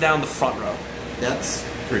shuts down the front row. That's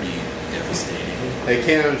pretty devastating. They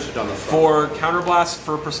can't shut down the front. For counterblast,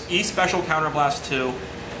 for E special counterblast 2,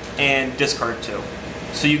 and discard 2.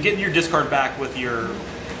 So you get your discard back with your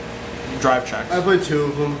drive checks. I played 2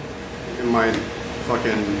 of them in my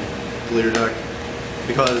fucking leader deck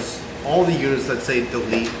because all the units that say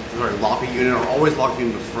delete or lock a unit are always locking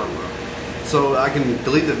in the front row. So I can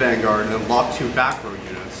delete the Vanguard and then lock 2 back row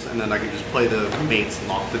units, and then I can just play the mates and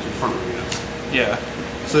lock the 2 front row units. Yeah.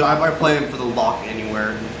 So I play him for the lock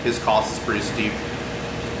anywhere. His cost is pretty steep.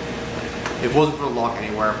 If it wasn't for the lock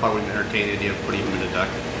anywhere, I probably wouldn't entertain the idea of putting him in a deck.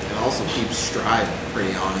 It also keeps stride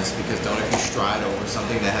pretty honest, because don't if you stride over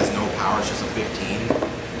something that has no power, it's just a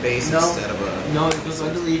 15 base instead of a. No, it goes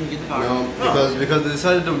under lead and get the power. No, because they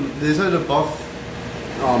decided to buff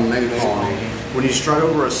Mega Colony. When you stride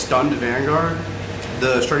over a stunned Vanguard,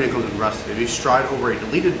 the stride unit comes in rested. If you stride over a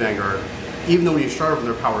deleted Vanguard, even though when you stride over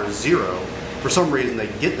their power is 0, for some reason they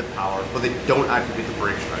get the power, but they don't activate the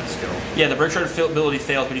Break Stride skill. Yeah, the Break Stride ability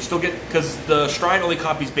fails, but you still get, because the Stride only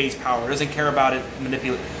copies base power. It doesn't care about it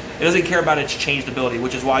It doesn't care about its changed ability,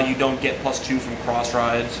 which is why you don't get +2 from cross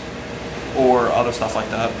rides or other stuff like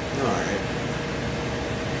that. Alright.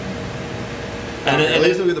 And At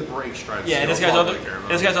least with the Break Stride yeah, and skill.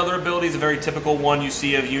 this guy's other ability is a very typical one you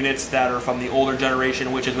see of units that are from the older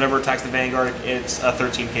generation, which is whenever it attacks the Vanguard, it's a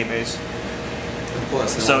 13k base.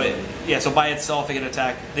 Plus, So by itself it can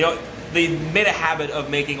attack. They made a habit of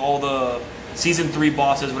making all the Season 3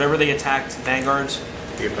 bosses, whenever they attacked Vanguards,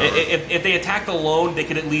 if they attacked alone, they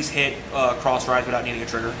could at least hit cross rides without needing a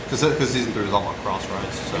trigger. Because Season 3 is all about cross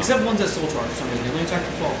rides. So. Except ones that soul charge for some reason. They only attack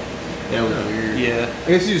for 12. Yeah, it was weird. Yeah. I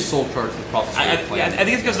guess you use Soul Charge to process I think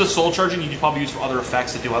it's because the soul charging you probably use for other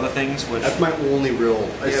effects to do other things. Which That's my only real.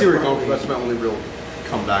 I see where you're going from. That's my only real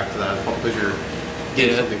comeback to that. Because you're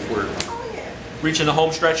getting something for it. reaching the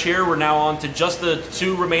home stretch here. We're now on to just the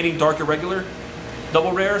 2 remaining Dark Irregular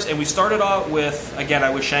double rares, and we started off with, again, I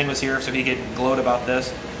wish Shang was here so he could gloat about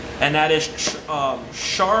this, and that is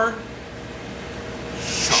Charlotte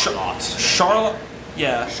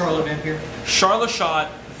Vampire. Charlotte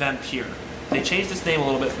Vampire. They changed its name a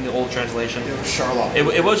little bit from the old translation. It was Charlotte.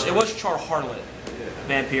 It was Char Harlot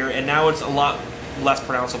Vampire, and now it's a lot less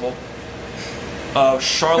pronounceable.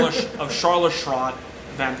 Charlotte Shrot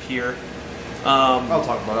Vampire. I'll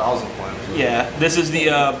talk about it. I wasn't playing. So. Yeah, this is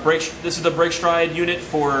the break stride unit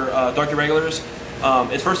for Dark Irregulars.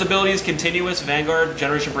 Its first ability is continuous Vanguard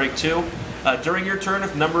Generation Break 2. During your turn,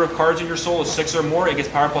 if the number of cards in your soul is 6 or more, it gets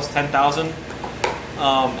power plus 10,000.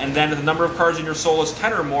 And then if the number of cards in your soul is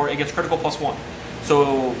 10 or more, it gets critical plus 1.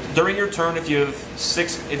 So during your turn, if you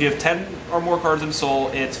have 10 or more cards in soul,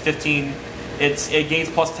 it's 15. It gains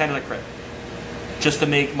plus 10 in a crit, just to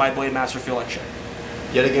make my Blade Master feel like shit.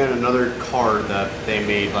 Yet again, another card that they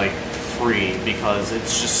made like free because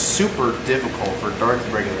it's just super difficult for Dark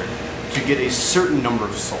Irregular to get a certain number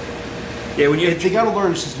of soul. Yeah, when you they gotta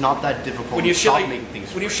learn it's just not that difficult. When you stop shit like making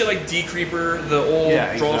things when you free. shit like D Creeper, the old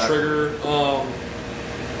draw trigger,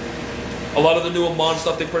 a lot of the new Amon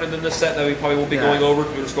stuff they put in this set that we probably won't be going over.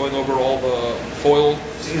 We're just going over all the foil.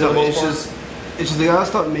 It's just they gotta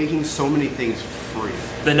stop making so many things free.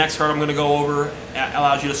 The next card I'm going to go over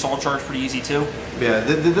allows you to soul charge pretty easy too. Yeah,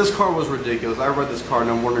 this card was ridiculous. I read this card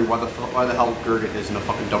and I'm wondering why the hell Gurgit isn't a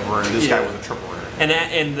fucking double rare and this guy was a triple rare.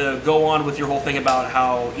 And to go on with your whole thing about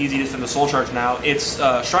how easy it is for the soul charge now, its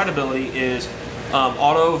shrine ability is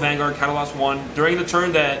auto, Vanguard, counterblast 1. During the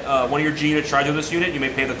turn that one of your G units charges with this unit, you may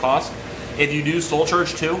pay the cost. If you do soul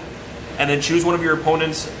charge 2, and then choose one of your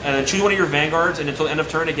opponents, and then choose one of your Vanguards, and until the end of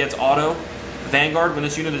turn it gets auto, Vanguard, when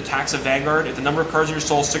this unit attacks a Vanguard, if the number of cards in your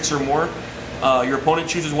soul is 6 or more, your opponent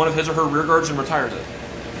chooses one of his or her rear guards and retires it.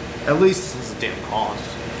 At least this is a damn cost.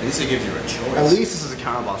 At least it gives you a choice. At least this is a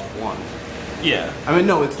counterblast 1. Yeah. I mean,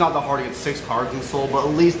 no, it's not that hard to get 6 cards in soul, but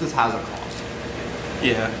at least this has a cost.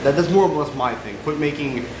 Yeah. That's more or less my thing. Quit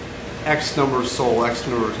making X number of soul, X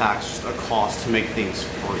number of attacks just a cost to make things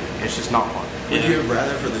free. It's just not fun. Would you have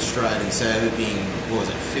rather for the stride, instead of it being, what was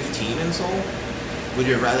it, 15 in soul? Would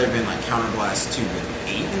you have rather been like Counterblast 2 with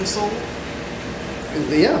 8 in soul?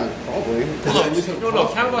 Yeah, probably. No,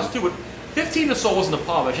 counterblast 2 with 15 to soul wasn't a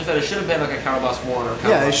problem. It's just that it should have been like a counterblast 1 or a counterblast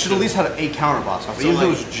Yeah, it should 2. at least have 8 counterblast off, So even if it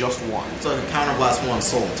like- was just 1. So like a Counterblast 1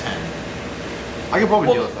 soul 10. I could probably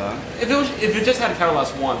Well, deal with that. If it just had a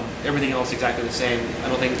counterblast 1, everything else exactly the same. I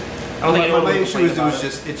don't think My anyone would issue complain is about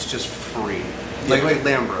it. it's just free. Like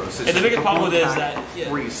Lambros. It's And the just biggest a problem with it is one-pack that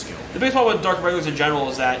free skill. The biggest problem with Dark Regulars in general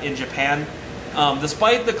is that in Japan,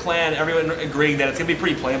 despite the clan, everyone agreeing that it's going to be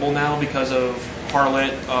pretty playable now because of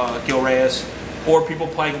Harlot, Gil Reyes, or people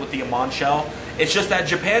playing with the Amon shell. It's just that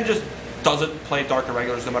Japan just doesn't play Dark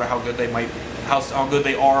Irregulars no matter how good they might, how good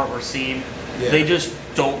they are or seem. Yeah. They just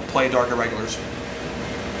don't play Dark Irregulars.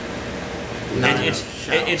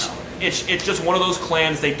 It's just one of those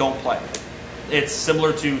clans they don't play. It's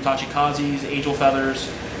similar to Tachikazes, Angel Feathers,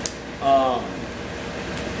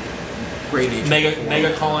 Great nature.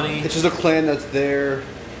 Mega Colony. It's just a clan that's there,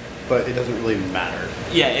 but it doesn't really matter.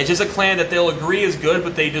 Yeah, it's just a clan that they'll agree is good,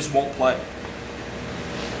 but they just won't play.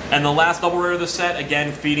 And the last double rare of the set,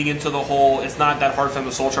 again, feeding into the whole, it's not that hard for them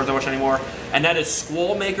to soul charge that much anymore, and that is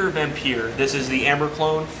Squallmaker Vampire. This is the Amber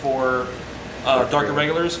clone for Dark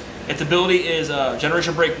Irregulars. Its ability is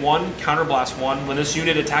Generation Break 1, Counterblast 1. When this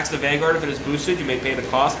unit attacks the Vanguard, if it is boosted, you may pay the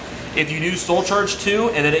cost. If you do Soul Charge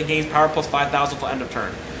 2, and then it gains power plus 5,000 till end of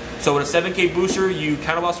turn. So with a 7k booster, you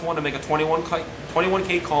Counterblast 1 to make a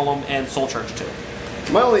 21k column and Soul Charge 2.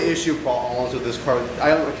 My only issue, problems with this card, I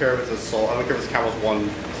don't care if it's a soul, I don't care if it's Camel's 1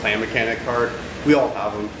 clan mechanic card. We all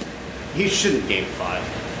have them. He shouldn't gain 5.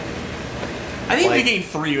 I think Like- if he gained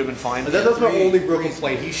 3, you would have been fine. That's my only real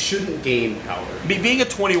complaint. He shouldn't gain power. Being a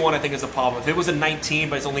 21, I think, is the problem. If it was a 19,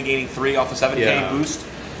 but it's only gaining 3 off a 7k Yeah. boost,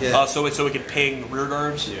 Yeah. so it could ping rear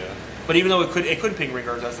guards. Yeah. But even though it couldn't ping rear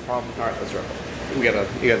guards, that's the problem. All right, that's right. You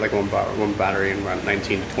got like one battery and around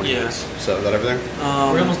 19 to 20 Yeah. minutes. So is that everything?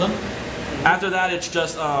 We're almost done. After that, it's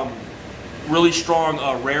just really strong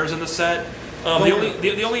rares in the set.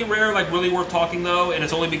 The only rare like really worth talking though, and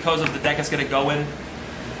it's only because of the deck it's going to go in.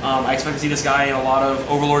 I expect to see this guy in a lot of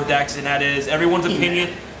Overlord decks, and that is everyone's opinion.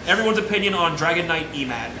 Everyone's opinion on Dragon Knight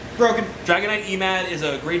Emad. Broken. Dragon Knight Emad is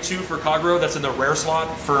a grade 2 for Kagro that's in the rare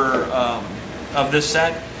slot for of this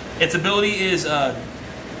set. Its ability is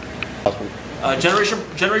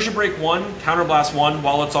Generation Break 1, Counterblast 1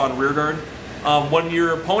 while it's on rearguard. When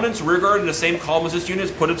your opponent's rearguard in the same column as this unit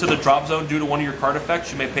is put into the drop zone due to one of your card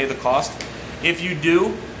effects, you may pay the cost. If you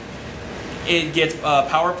do, it gets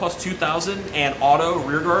power plus 2,000 and auto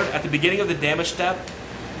rearguard at the beginning of the damage step.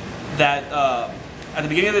 At the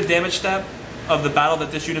beginning of the damage step of the battle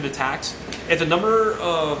that this unit attacks, if the number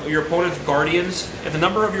of your opponent's guardians, if the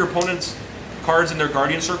number of your opponent's cards in their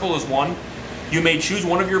guardian circle is 1, you may choose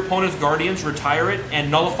one of your opponent's guardians, retire it, and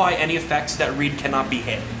nullify any effects that read cannot be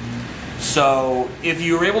hit. So if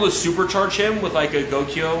you're able to supercharge him with like a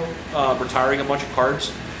Gokyo, retiring a bunch of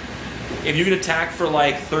cards, if you can attack for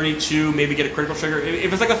like 32, maybe get a critical trigger.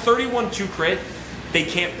 If it's like a 31-2 crit, they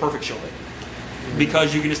can't perfect shield it.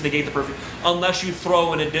 Because you can just negate the perfect, unless you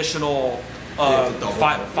throw an additional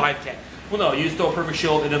 5k. Well, no, you just throw a perfect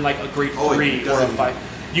shield and then like a grade 3 or a 5.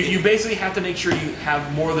 You basically have to make sure you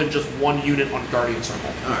have more than just one unit on Guardian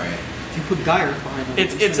Circle. Alright. You put Geyer behind him.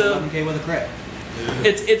 It's a 11k with a crit.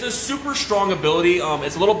 It's a super strong ability.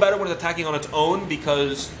 It's a little better when it's attacking on its own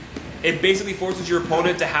because it basically forces your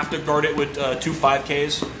opponent to have to guard it with 2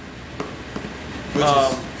 5ks. Which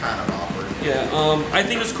is kind of awkward. Yeah, I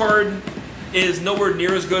think this card is nowhere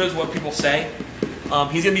near as good as what people say.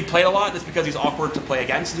 He's going to be played a lot. That's because he's awkward to play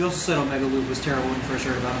against. You also said Omega Loop was terrible when you first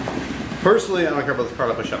heard about him. Personally, I don't care about this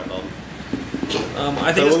card up a Shadow Dog.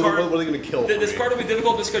 I think So this card. what are they going to kill? This card will be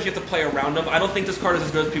difficult just because you have to play around him. I don't think this card is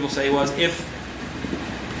as good as people say it was. If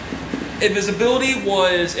his ability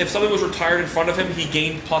was, if something was retired in front of him, he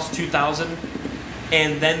gained plus 2,000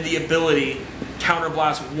 and then the ability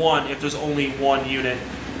Counterblast 1 if there's only one unit.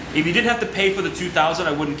 If you didn't have to pay for the 2,000,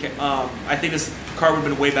 I wouldn't. I think this card would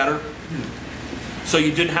have been way better. So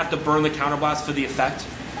you didn't have to burn the Counterblast for the effect.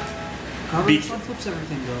 Counterblast flips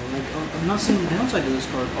everything though. Like I'm not seeing the downside to this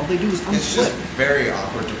card. All they do is unflip. It's just very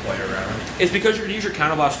awkward to play around. It's because you're going to use your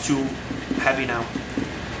Counterblast too heavy now.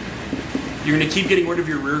 You're going to keep getting rid of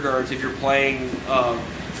your rear guards if you're playing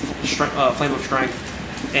Flame of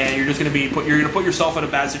Strength, and you're just going to be you're going to put yourself in a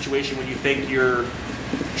bad situation when you think you're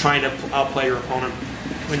trying to outplay your opponent,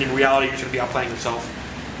 when in reality you're just going to be outplaying yourself.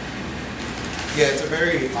 Yeah, it's a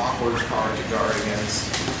very awkward card to guard against.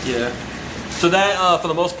 Yeah. So that, for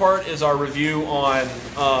the most part, is our review on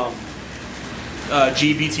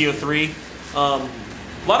GB03.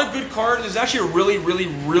 A lot of good cards. It's actually a really, really,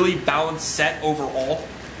 really balanced set overall.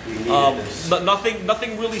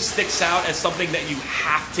 Nothing really sticks out as something that you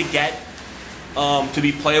have to get to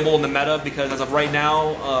be playable in the meta, because as of right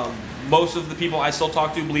now, most of the people I still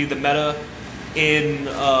talk to believe the meta in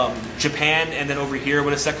Japan and then over here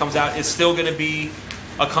when a set comes out is still going to be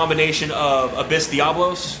a combination of Abyss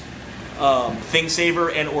Diablos, Thing Saver,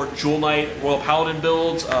 and or Jewel Knight Royal Paladin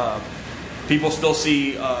builds. People still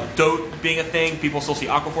see Dote being a thing. People still see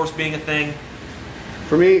Aquaforce being a thing.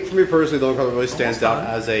 For me personally, the only card that really stands out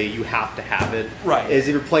as a you have to have it is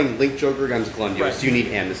if you're playing Link Joker against Glundios, you need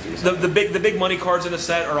Amnesty. The big money cards in the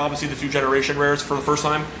set are obviously the 2 generation rares for the first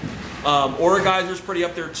time. Aura Geyser's pretty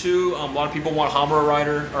up there too. A lot of people want Hammer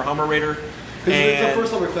Raider. Because it's the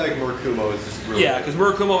first time we're playing Murakumo is just really because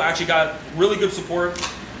Murakumo actually got really good support.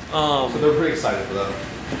 So they're pretty excited for that.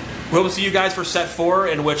 We hope to see you guys for set 4,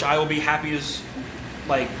 in which I will be happy as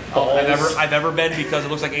I've ever been, because it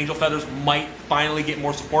looks like Angel Feathers might finally get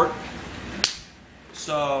more support.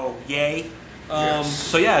 So yay!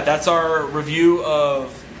 So yeah, that's our review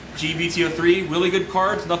of GB03. Really good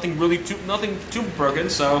cards. Nothing too broken.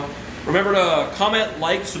 So remember to comment,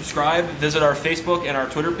 like, subscribe, visit our Facebook and our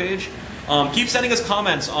Twitter page. Keep sending us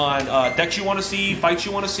comments on decks you want to see, fights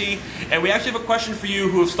you want to see, and we actually have a question for you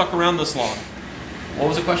who have stuck around this long. What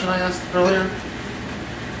was the question I asked earlier?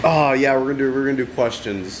 Oh yeah, we're gonna do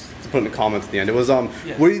questions to put in the comments at the end. It was what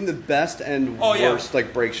do you think the best and worst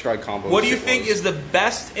like break stride combos? What do you think is the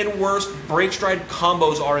best and worst break stride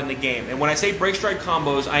combos are in the game? And when I say break stride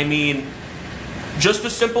combos, I mean just the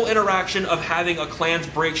simple interaction of having a clan's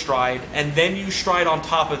break stride and then you stride on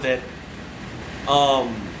top of it.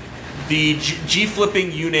 The G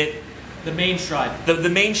flipping unit, the main stride. The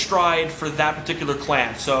main stride for that particular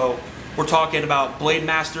clan. So we're talking about Blade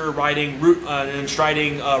Master riding and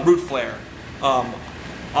striding Root Flare,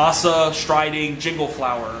 Asa striding Jingle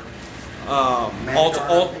Flower,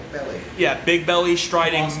 Big Belly. Yeah, Big Belly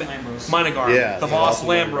striding Minogarm, the Voss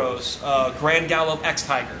Lambros, Grand Gallop X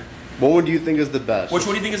Tiger. What one do you think is the best? Which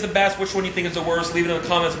one do you think is the best? Which one do you think is the worst? Leave it in the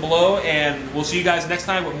comments below, and we'll see you guys next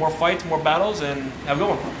time with more fights, more battles, and have a good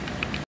one.